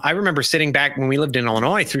I remember sitting back when we lived in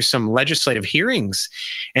Illinois through some legislative hearings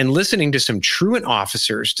and listening to some truant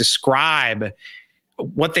officers describe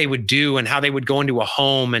what they would do and how they would go into a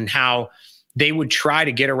home and how they would try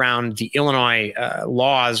to get around the Illinois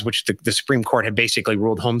laws, which the Supreme Court had basically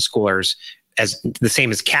ruled homeschoolers as the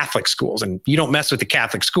same as Catholic schools. And you don't mess with the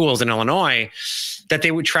Catholic schools in Illinois, that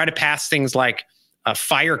they would try to pass things like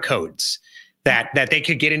fire codes that they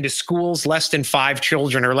could get into schools less than 5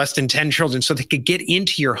 children or less than 10 children so they could get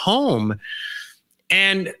into your home.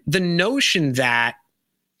 And the notion that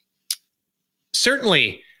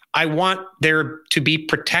certainly I want there to be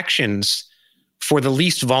protections for the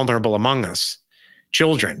least vulnerable among us,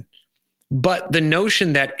 children. But the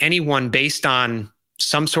notion that anyone based on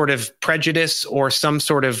some sort of prejudice or some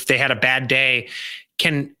sort of they had a bad day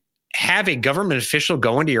can have a government official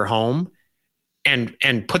go into your home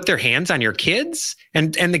and put their hands on your kids.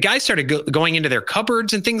 And the guy started going into their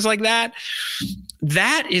cupboards and things like that.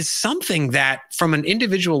 That is something that from an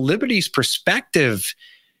individual liberties perspective,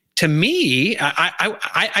 to me,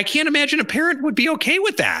 I can't imagine a parent would be okay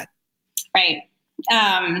with that. Right.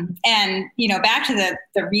 And, back to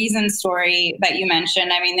the reason story that you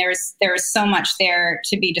mentioned, I mean, there's so much there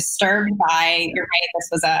to be disturbed by. You're right. This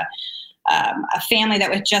was a family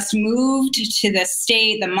that was just moved to the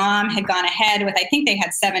state. The mom had gone ahead with, I think they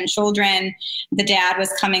had 7 children. The dad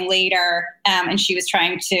was coming later, and she was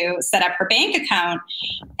trying to set up her bank account.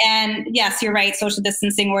 And yes, you're right. Social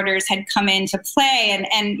distancing orders had come into play.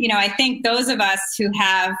 And I think those of us who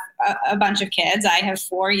have a bunch of kids, I have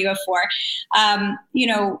 4, you have 4,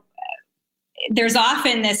 there's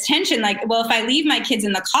often this tension like, well, if I leave my kids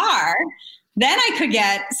in the car, then I could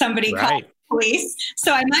get somebody called police.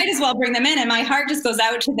 So I might as well bring them in. And my heart just goes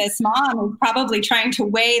out to this mom who's probably trying to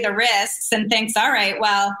weigh the risks and thinks, all right,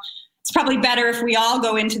 well, it's probably better if we all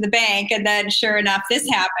go into the bank. And then sure enough, this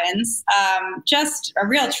happens. Just a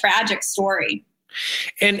real tragic story.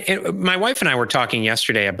 And my wife and I were talking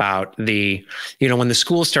yesterday about when the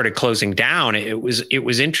schools started closing down, it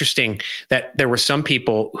was interesting that there were some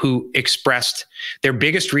people who expressed their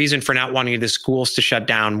biggest reason for not wanting the schools to shut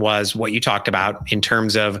down was what you talked about in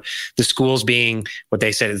terms of the schools being what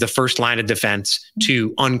they said is the first line of defense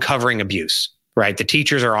to uncovering abuse, right? The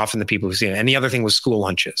teachers are often the people who see it. And the other thing was school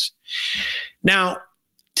lunches. Now,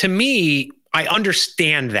 to me, I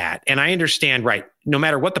understand that. And I understand, right, no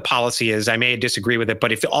matter what the policy is, I may disagree with it,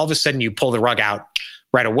 but if all of a sudden you pull the rug out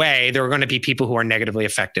right away, there are going to be people who are negatively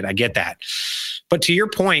affected. I get that. But to your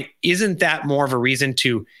point, isn't that more of a reason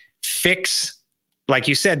to fix, like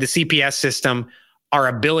you said, the CPS system, our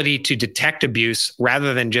ability to detect abuse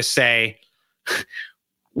rather than just say,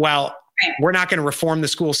 well, we're not going to reform the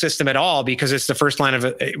school system at all because it's the first line of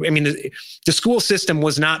the school system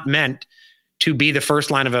was not meant to be the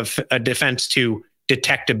first line of a defense to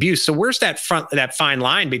detect abuse. So where's that fine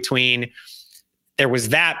line between there was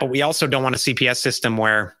that, but we also don't want a CPS system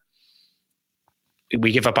where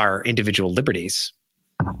we give up our individual liberties?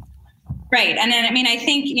 Right. And then, I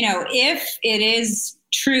think, if it is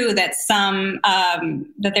true that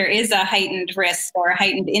that there is a heightened risk or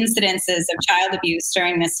heightened incidences of child abuse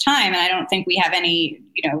during this time, and I don't think we have any,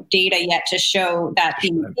 data yet to show that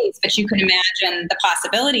being the case, but you can imagine the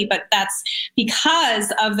possibility, but that's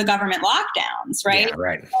because of the government lockdowns, right? Yeah,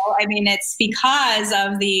 right. So, it's because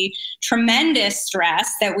of the tremendous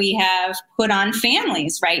stress that we have put on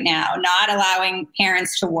families right now, not allowing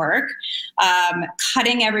parents to work,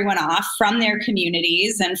 cutting everyone off from their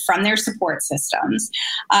communities and from their support systems.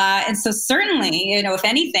 And so certainly, if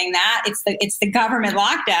anything, that it's the government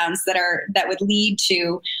lockdowns that would lead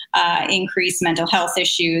to increased mental health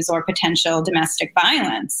issues or potential domestic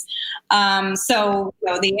violence. So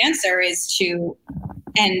the answer is to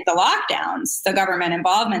end the lockdowns, the government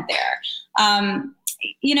involvement there.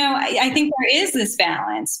 I think there is this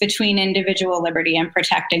balance between individual liberty and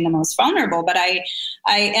protecting the most vulnerable. But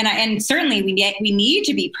and certainly we need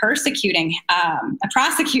to be prosecuting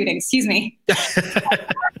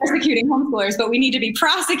homeschoolers, but we need to be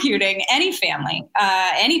prosecuting any family,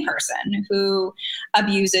 any person who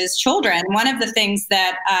abuses children. One of the things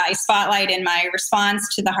that I spotlight in my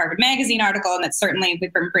response to the Harvard Magazine article, and that certainly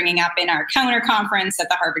we've been bringing up in our counter conference at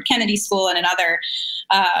the Harvard Kennedy School and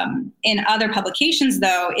in other publications,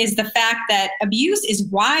 though, is the fact that abuse is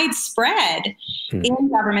widespread in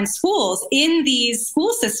government schools, in these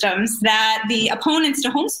school systems that the opponents to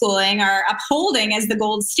homeschooling are upholding as the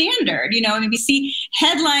gold standard. We see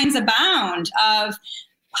headlines abound of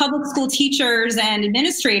public school teachers and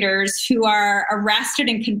administrators who are arrested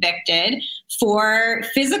and convicted for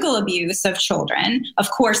physical abuse of children. Of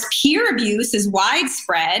course, peer abuse is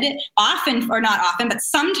widespread, often, or not often, but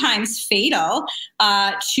sometimes fatal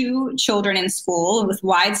to children in school with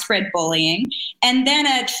widespread bullying. And then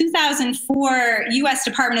a 2004 U.S.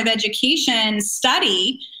 Department of Education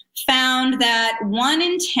study found that 1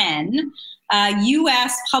 in 10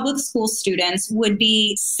 U.S. public school students would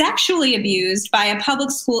be sexually abused by a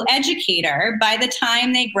public school educator by the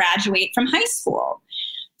time they graduate from high school.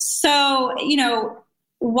 So,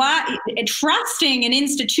 why trusting an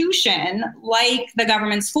institution like the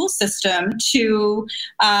government school system to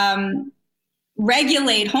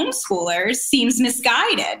regulate homeschoolers seems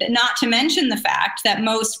misguided, not to mention the fact that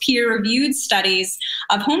most peer-reviewed studies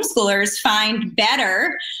of homeschoolers find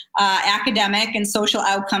better academic and social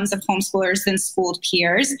outcomes of homeschoolers than schooled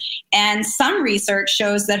peers. And some research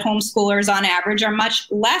shows that homeschoolers on average are much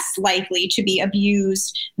less likely to be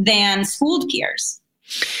abused than schooled peers.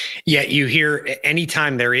 Yeah, you hear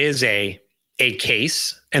anytime there is a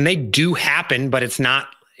case, and they do happen, but it's not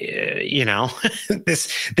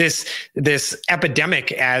this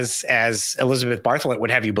epidemic as Elizabeth Bartholet would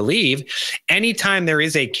have you believe. Anytime there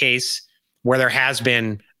is a case where there has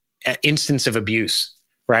been an instance of abuse,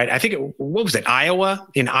 right? I think what was it, Iowa?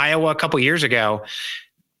 In Iowa a couple of years ago,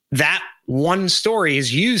 that one story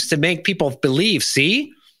is used to make people believe,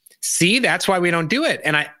 see, that's why we don't do it.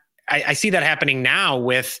 And I see that happening now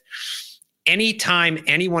with anytime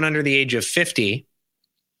anyone under the age of 50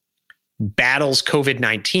 battles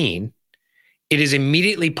COVID-19, it is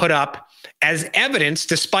immediately put up as evidence,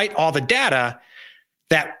 despite all the data,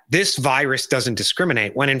 that this virus doesn't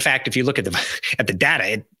discriminate. When in fact, if you look at the data,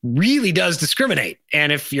 it really does discriminate.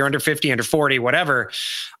 And if you're under 50, under 40, whatever.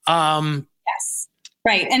 Yes,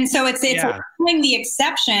 right. And so it's pulling the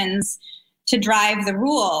exceptions to drive the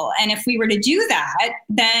rule. And if we were to do that,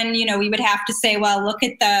 then, we would have to say, well, look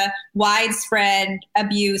at the widespread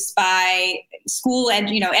abuse by school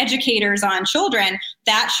educators on children.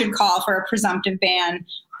 That should call for a presumptive ban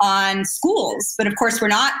on schools. But of course, we're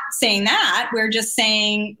not saying that. We're just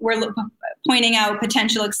saying we're pointing out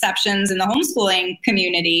potential exceptions in the homeschooling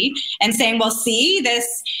community and saying, well, see,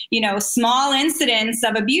 this, small incidence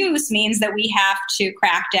of abuse means that we have to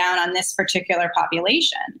crack down on this particular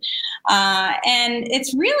population. And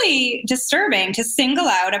it's really disturbing to single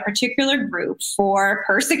out a particular group for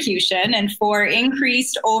persecution and for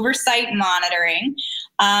increased oversight and monitoring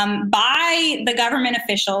by the government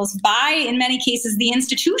officials, by, in many cases, the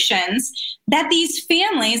institutions that these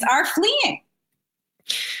families are fleeing.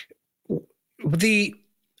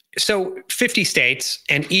 So 50 states,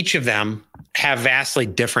 and each of them have vastly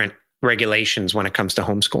different regulations when it comes to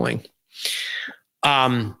homeschooling.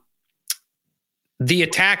 The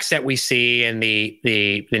attacks that we see in the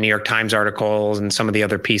New York Times articles and some of the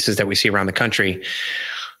other pieces that we see around the country,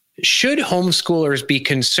 should homeschoolers be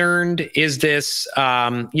concerned? Is this,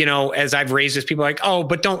 as I've raised this, people are like, oh,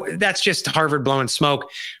 but that's just Harvard blowing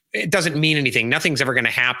smoke. It doesn't mean anything. Nothing's ever going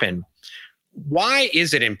to happen. Why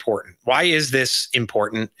is it important? Why is this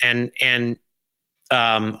important? And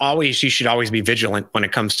you should always be vigilant when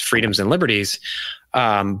it comes to freedoms and liberties.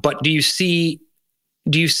 But do you see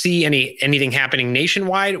anything happening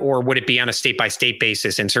nationwide, or would it be on a state by state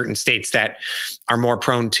basis in certain states that are more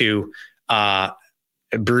prone to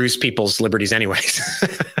bruise people's liberties anyways? Yeah,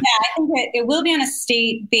 I think it will be on a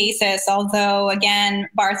state basis, although, again,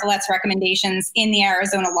 Bartholet's recommendations in the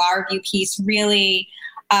Arizona Law Review piece really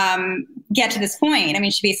get to this point. I mean,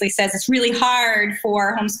 she basically says it's really hard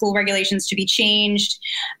for homeschool regulations to be changed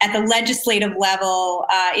at the legislative level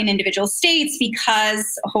in individual states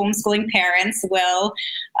because homeschooling parents will,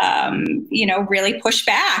 really push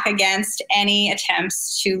back against any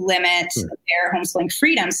attempts to limit their homeschooling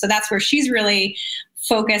freedom. So that's where she's really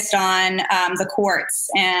focused on the courts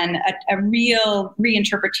and a real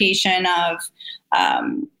reinterpretation of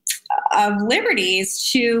liberties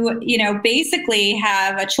to, basically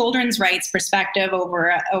have a children's rights perspective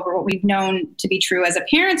over what we've known to be true as a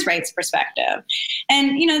parent's rights perspective.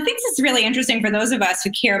 And, I think this is really interesting for those of us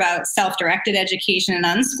who care about self-directed education and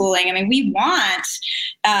unschooling. I mean, we want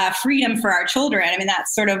freedom for our children. I mean,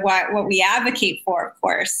 that's sort of what we advocate for, of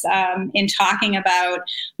course, in talking about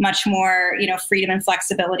much more, freedom and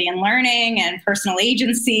flexibility in learning and personal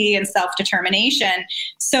agency and self-determination.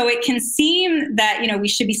 So it can seem that, we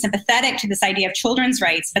should be sympathetic to this idea of children's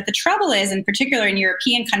rights. But the trouble is, in particular in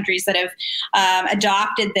European countries that have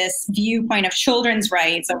adopted this viewpoint of children's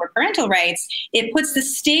rights over parental rights, it puts the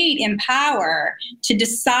state in power to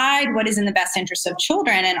decide what is in the best interest of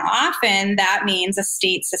children. And often that means a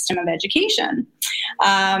state system of education.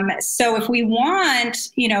 So if we want,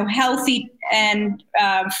 healthy and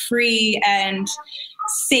free and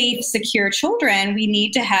safe, secure children, we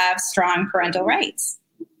need to have strong parental rights.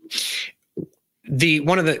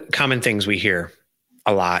 One of the common things we hear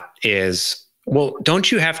a lot is, well,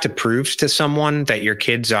 don't you have to prove to someone that your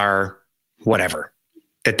kids are whatever,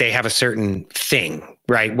 that they have a certain thing,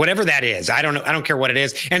 Right. Whatever that is. I don't know. I don't care what it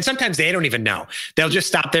is. And sometimes they don't even know. They'll just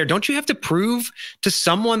stop there. Don't you have to prove to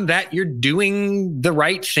someone that you're doing the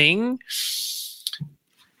right thing?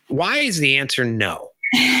 Why is the answer no?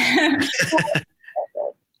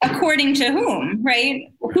 According to whom,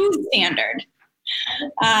 right? Whose standard?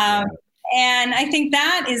 And I think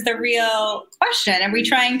that is the real question. Are we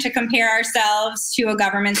trying to compare ourselves to a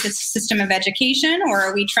government system of education, or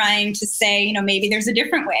are we trying to say, maybe there's a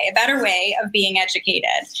different way, a better way of being educated?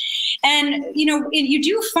 And, you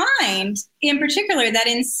do find in particular that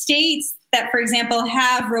in states that, for example,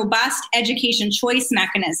 have robust education choice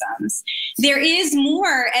mechanisms, there is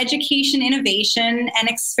more education innovation and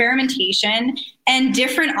experimentation and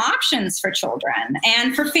different options for children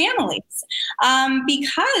and for families,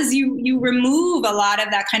 because you remove a lot of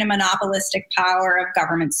that kind of monopolistic power of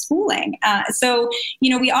government schooling. So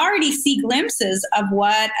we already see glimpses of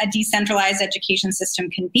what a decentralized education system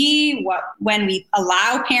can be, when we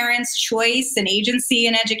allow parents choice and agency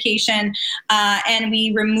in education, and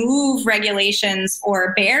we remove regulations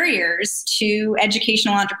or barriers to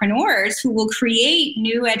educational entrepreneurs who will create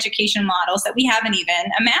new education models that we haven't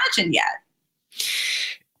even imagined yet.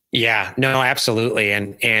 Yeah, no, absolutely.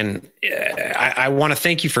 And I want to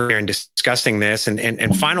thank you for discussing this.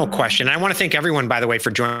 And final question. I want to thank everyone, by the way,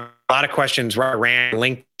 for joining. A lot of questions. Rand,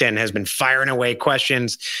 LinkedIn has been firing away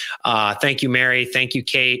questions. Thank you, Mary. Thank you,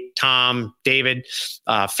 Kate, Tom, David,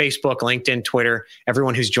 Facebook, LinkedIn, Twitter,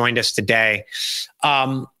 everyone who's joined us today.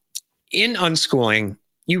 In Unschooling,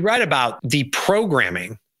 you write about the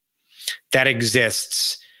programming that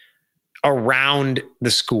exists around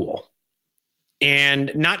the school.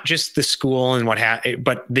 And not just the school and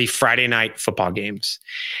but the Friday night football games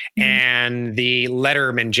and the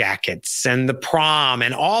Letterman jackets and the prom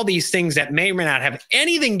and all these things that may or may not have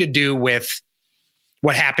anything to do with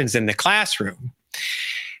what happens in the classroom.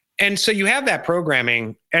 And so you have that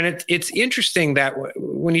programming, and it's interesting that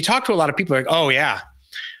when you talk to a lot of people, like, oh yeah,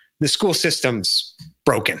 the school system's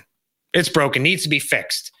broken. It's broken, needs to be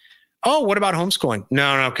fixed. Oh, what about homeschooling?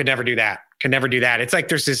 No, could never do that. Could never do that. It's like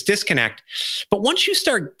there's this disconnect. But once you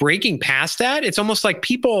start breaking past that, it's almost like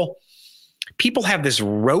people have this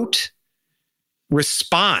rote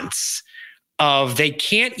response of they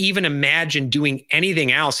can't even imagine doing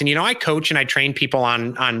anything else. And, I coach and I train people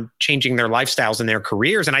on changing their lifestyles and their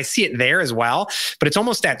careers. And I see it there as well. But it's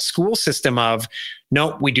almost that school system of,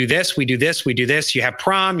 no, we do this, we do this, we do this. You have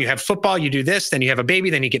prom, you have football, you do this, then you have a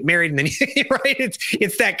baby, then you get married, and then right?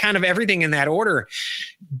 It's that kind of everything in that order.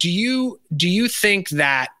 Do you think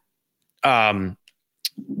that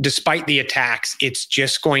despite the attacks, it's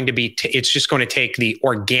just going to take the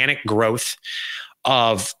organic growth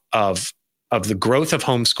of the growth of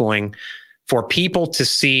homeschooling for people to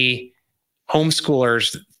see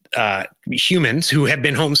homeschoolers, humans who have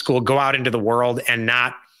been homeschooled, go out into the world and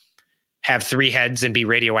not have 3 heads and be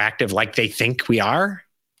radioactive like they think we are?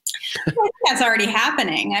 I think that's already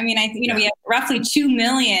happening. I mean, we have roughly 2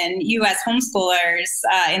 million U.S. homeschoolers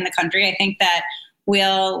in the country. I think that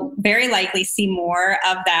we'll very likely see more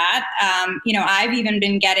of that. I've even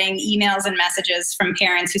been getting emails and messages from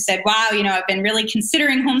parents who said, wow, I've been really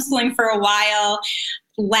considering homeschooling for a while.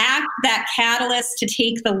 Lacked that catalyst to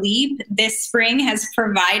take the leap. This spring has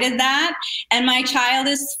provided that. And my child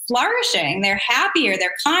is flourishing. They're happier.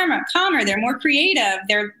 They're calmer. They're more creative.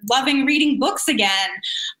 They're loving reading books again.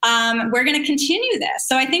 We're going to continue this.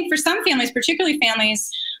 So I think for some families, particularly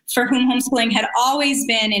families for whom homeschooling had always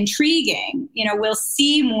been intriguing, we'll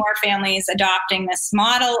see more families adopting this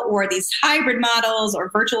model or these hybrid models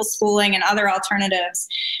or virtual schooling and other alternatives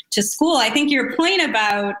to school. I think your point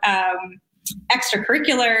about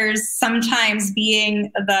extracurriculars sometimes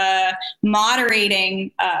being the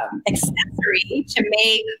moderating accessory to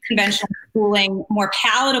make conventional schooling more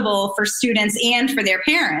palatable for students and for their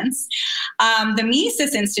parents. The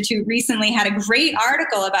Mises Institute recently had a great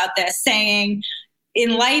article about this, saying,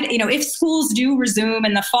 in light, if schools do resume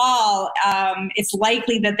in the fall, it's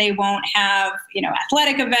likely that they won't have,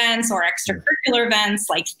 athletic events or extracurricular events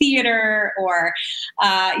like theater, or,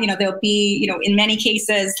 there'll be, in many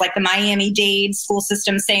cases, like the Miami-Dade school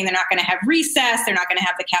system saying they're not going to have recess, they're not going to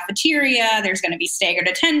have the cafeteria, there's going to be staggered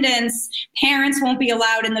attendance, parents won't be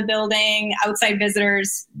allowed in the building, outside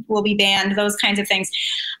visitors will be banned, those kinds of things.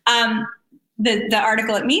 The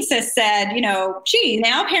article at Mises said,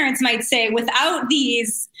 now parents might say, without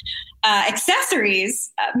these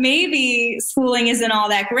accessories, maybe schooling isn't all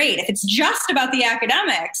that great. If it's just about the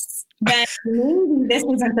academics, then maybe this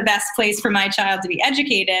isn't the best place for my child to be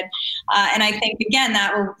educated. And I think, again,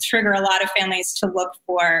 that will trigger a lot of families to look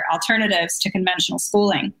for alternatives to conventional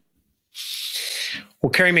schooling. Well,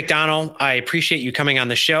 Carrie McDonald, I appreciate you coming on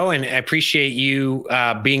the show, and I appreciate you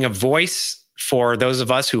being a voice for those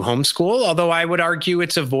of us who homeschool, although I would argue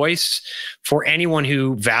it's a voice for anyone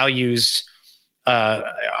who values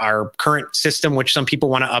our current system, which some people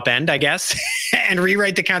want to upend, I guess, and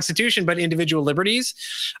rewrite the Constitution, but individual liberties,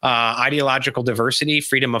 ideological diversity,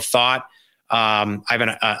 freedom of thought. I have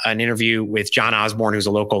an interview with John Osborne, who's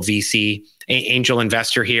a local VC angel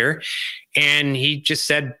investor here. And he just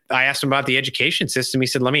said, I asked him about the education system. He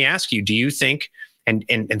said, let me ask you, do you think, and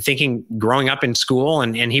thinking growing up in school,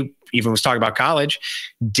 and he even was talking about college,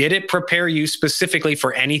 did it prepare you specifically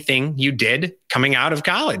for anything you did coming out of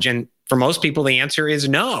college? And for most people, the answer is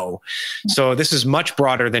no. So this is much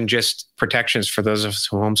broader than just protections for those of us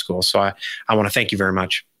who homeschool. So I want to thank you very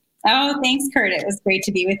much. Oh, thanks, Kurt. It was great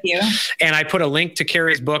to be with you. And I put a link to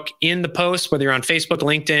Carrie's book in the post, whether you're on Facebook,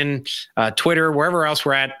 LinkedIn, Twitter, wherever else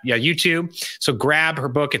we're at, YouTube. So grab her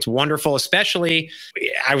book. It's wonderful, especially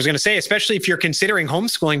if you're considering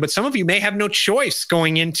homeschooling, but some of you may have no choice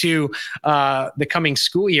going into the coming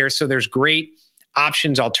school year. So there's great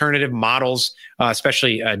options, alternative models,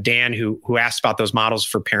 especially Dan, who asked about those models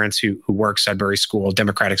for parents who work Sudbury School,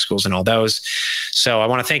 Democratic schools, and all those. So I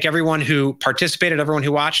want to thank everyone who participated, everyone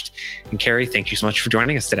who watched. And Carrie, thank you so much for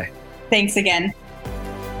joining us today. Thanks again.